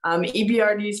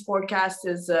 EBRD's forecast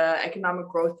is economic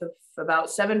growth of about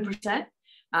 7%.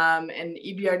 And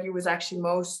EBRD was actually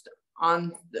most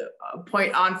on the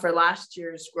point on for last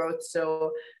year's growth.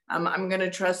 So I'm going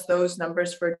to trust those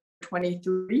numbers for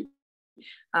 23.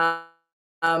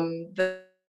 The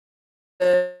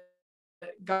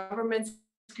government's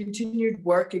continued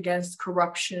work against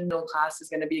corruption in the middle class is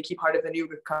going to be a key part of the new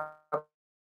recovery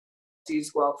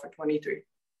as well for 23.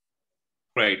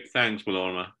 Great, thanks,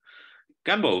 Bolorma.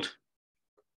 Gambold.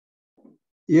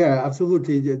 Yeah,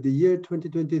 absolutely. The year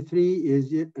 2023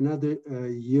 is yet another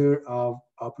year of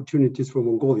opportunities for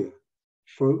Mongolia.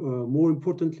 More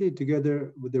importantly,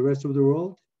 together with the rest of the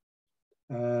world,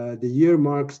 the year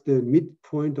marks the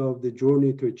midpoint of the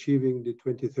journey to achieving the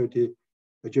 2030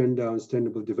 Agenda on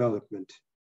Sustainable Development.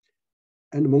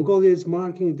 And Mongolia is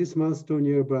marking this milestone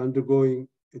year by undergoing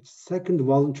its second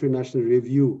voluntary national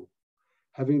review,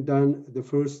 having done the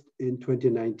first in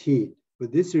 2019.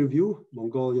 With this review,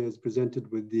 Mongolia is presented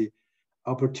with the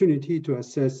opportunity to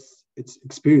assess its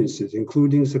experiences,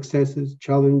 including successes,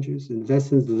 challenges, and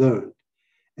lessons learned,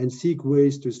 and seek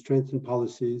ways to strengthen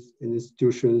policies and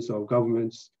institutions of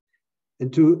governments,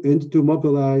 and to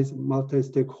mobilize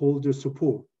multi-stakeholder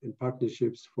support and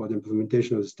partnerships for the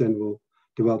implementation of sustainable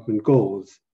development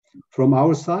goals. From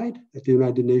our side, at the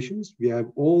United Nations, we have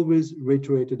always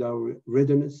reiterated our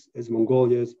readiness as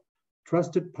Mongolia's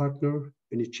trusted partner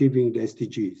in achieving the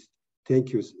SDGs.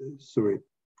 Thank you, Suri.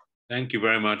 Thank you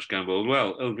very much, Gambold.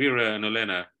 Well, Elvira and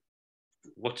Olena,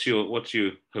 what's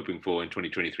you hoping for in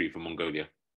 2023 for Mongolia?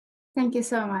 Thank you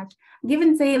so much.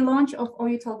 Given the launch of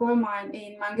Oyu Tolgoi mine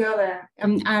in Mongolia,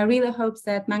 I really hope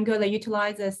that Mongolia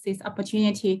utilizes this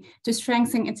opportunity to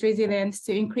strengthen its resilience,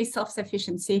 to increase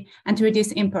self-sufficiency, and to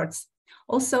reduce imports.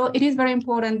 Also, it is very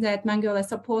important that Mongolia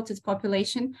supports its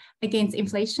population against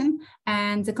inflation,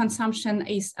 and the consumption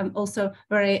is also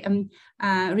very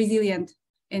resilient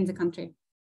in the country.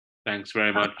 Thanks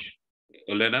very much.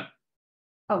 Olena?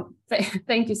 Oh,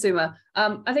 thank you, Suma.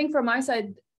 I think from my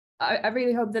side, I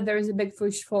really hope that there is a big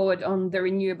push forward on the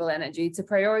renewable energy. It's a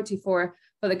priority for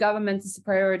the government, it's a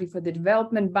priority for the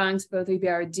development banks, both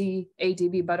EBRD,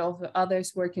 ADB, but also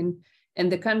others working in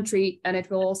the country, and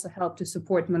it will also help to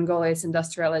support Mongolia's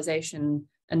industrialization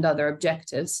and other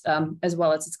objectives, as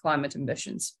well as its climate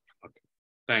ambitions. Okay.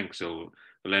 Thanks,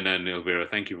 Olena and Elvira.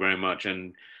 Thank you very much.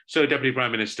 And so, Deputy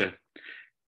Prime Minister,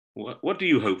 what do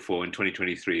you hope for in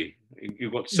 2023?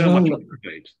 You've got so much on your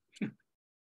plate.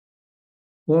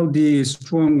 Well, the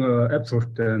strong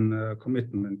effort and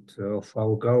commitment of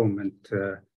our government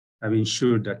have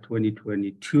ensured that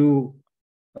 2022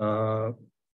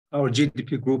 our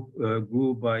GDP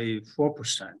grew by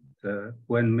 4%,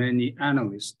 when many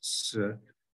analysts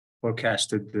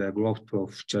forecasted the growth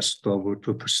of just over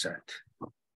 2%.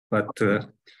 But the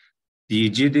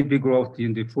GDP growth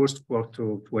in the first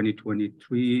quarter of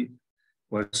 2023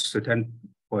 was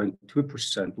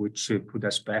 10.2%, which put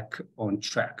us back on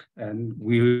track. And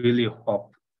we really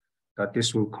hope that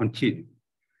this will continue.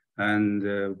 And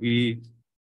we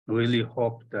really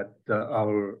hope that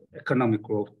our economic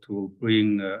growth will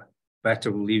bring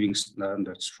better living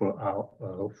standards for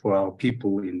our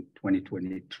people in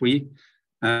 2023.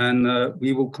 And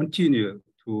we will continue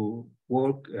to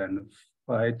work and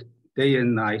fight day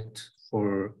and night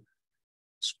for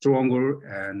stronger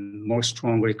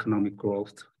economic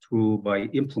growth by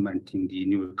implementing the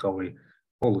new recovery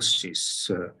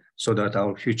policies, so that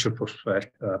our future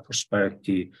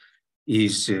prosperity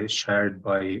is shared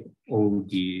by all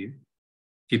the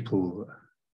people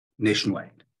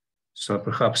nationwide. So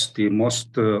perhaps the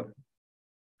most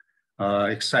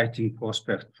exciting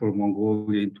prospect for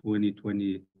Mongolia in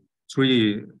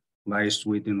 2023 lies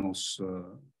within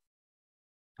also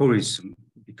tourism,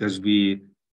 because we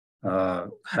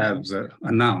have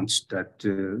announced that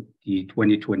the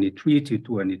 2023 to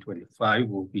 2025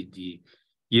 will be the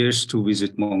years to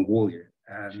visit Mongolia,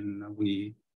 and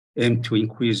we aim to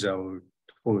increase our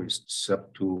tourists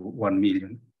up to 1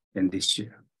 million in this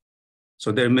year.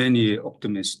 So there are many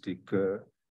optimistic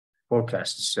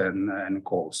forecasts and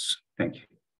goals. Thank you.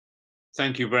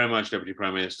 Thank you very much, Deputy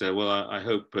Prime Minister. Well, I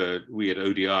hope we at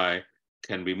ODI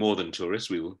can be more than tourists.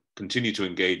 We will continue to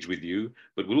engage with you,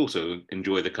 but we'll also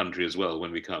enjoy the country as well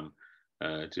when we come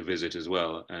to visit as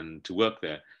well and to work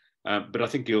there. But I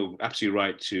think you're absolutely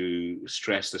right to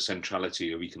stress the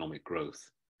centrality of economic growth.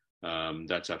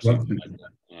 That's absolutely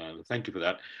right. Thank you for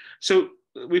that. So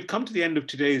we've come to the end of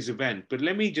today's event, but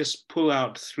let me just pull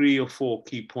out 3 or 4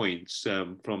 key points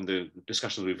from the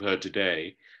discussions we've heard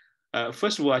today.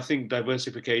 First of all, I think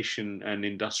diversification and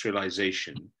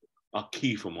industrialization are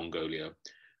key for Mongolia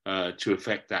to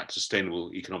affect that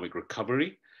sustainable economic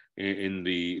recovery in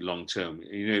the long term.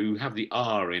 You know, you have the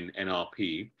R in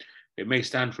NRP. It may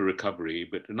stand for recovery,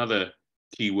 but another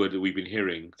key word that we've been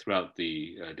hearing throughout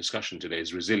the discussion today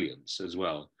is resilience as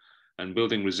well. And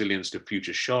building resilience to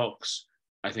future shocks,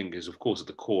 I think, is of course at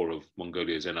the core of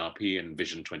Mongolia's NRP and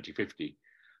Vision 2050.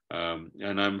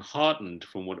 And I'm heartened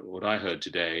from what I heard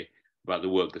today about the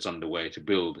work that's underway to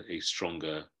build a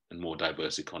stronger and more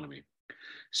diverse economy.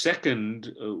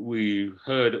 Second, we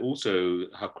heard also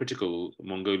how critical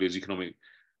Mongolia's economic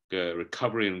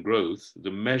recovery and growth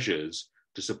the measures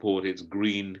to support its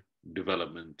green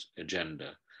development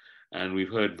agenda. And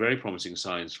we've heard very promising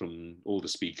signs from all the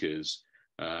speakers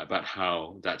about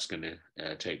how that's going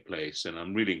to take place. And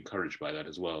I'm really encouraged by that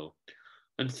as well.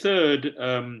 And third,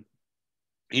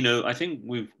 you know, I think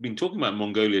we've been talking about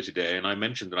Mongolia today, and I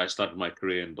mentioned that I started my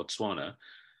career in Botswana,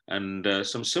 and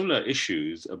some similar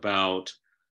issues about,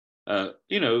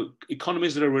 you know,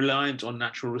 economies that are reliant on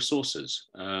natural resources.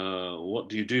 What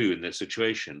do you do in this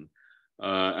situation?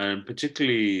 And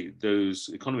particularly those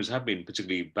economies have been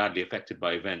particularly badly affected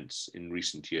by events in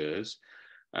recent years.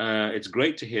 It's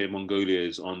great to hear Mongolia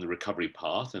is on the recovery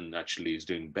path and actually is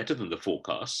doing better than the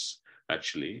forecasts,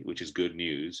 actually, which is good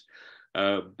news.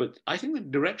 But I think the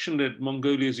direction that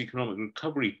Mongolia's economic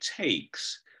recovery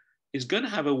takes is going to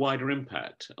have a wider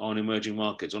impact on emerging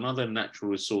markets, on other natural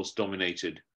resource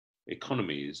dominated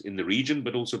economies in the region,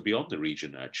 but also beyond the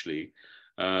region, actually.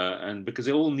 And because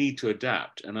they all need to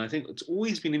adapt. And I think it's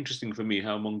always been interesting for me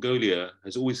how Mongolia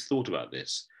has always thought about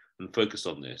this and focused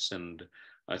on this. And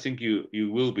I think you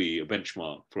will be a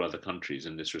benchmark for other countries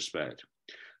in this respect.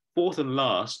 Fourth and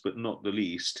last, but not the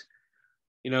least,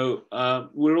 you know,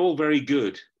 we're all very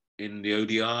good in the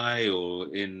ODI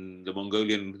or in the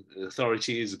Mongolian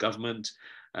authorities, government,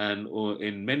 and or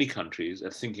in many countries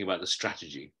at thinking about the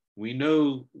strategy. We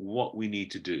know what we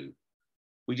need to do.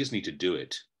 We just need to do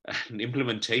it. And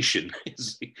implementation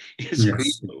is yes,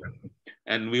 crucial.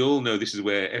 And we all know this is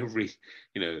where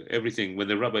everything, when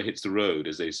the rubber hits the road,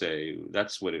 as they say,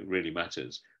 that's what it really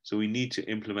matters. So we need to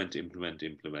implement.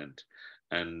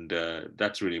 And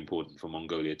that's really important for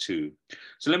Mongolia too.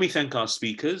 So let me thank our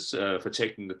speakers for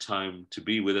taking the time to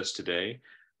be with us today.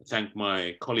 Thank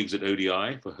my colleagues at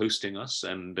ODI for hosting us.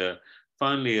 And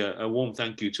finally, a warm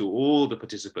thank you to all the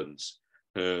participants,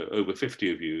 over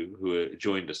 50 of you who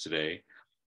joined us today.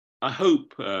 I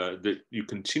hope that you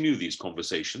continue these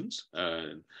conversations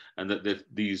and that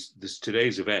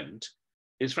today's event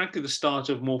is frankly the start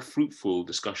of more fruitful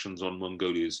discussions on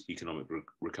Mongolia's economic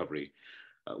recovery.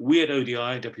 We at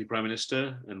ODI, Deputy Prime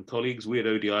Minister and colleagues, we at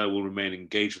ODI will remain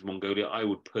engaged with Mongolia. I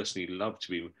would personally love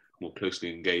to be more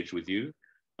closely engaged with you.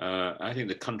 I think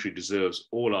the country deserves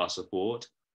all our support.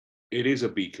 It is a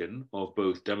beacon of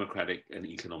both democratic and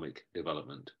economic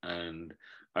development. And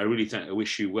I really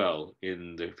wish you well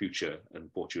in the future and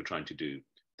what you're trying to do.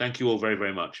 Thank you all very,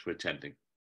 very much for attending.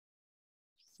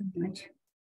 So much.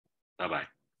 Bye-bye.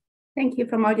 Thank you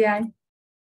from ODI.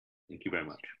 Thank you very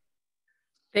much.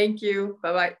 Thank you.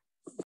 Bye-bye.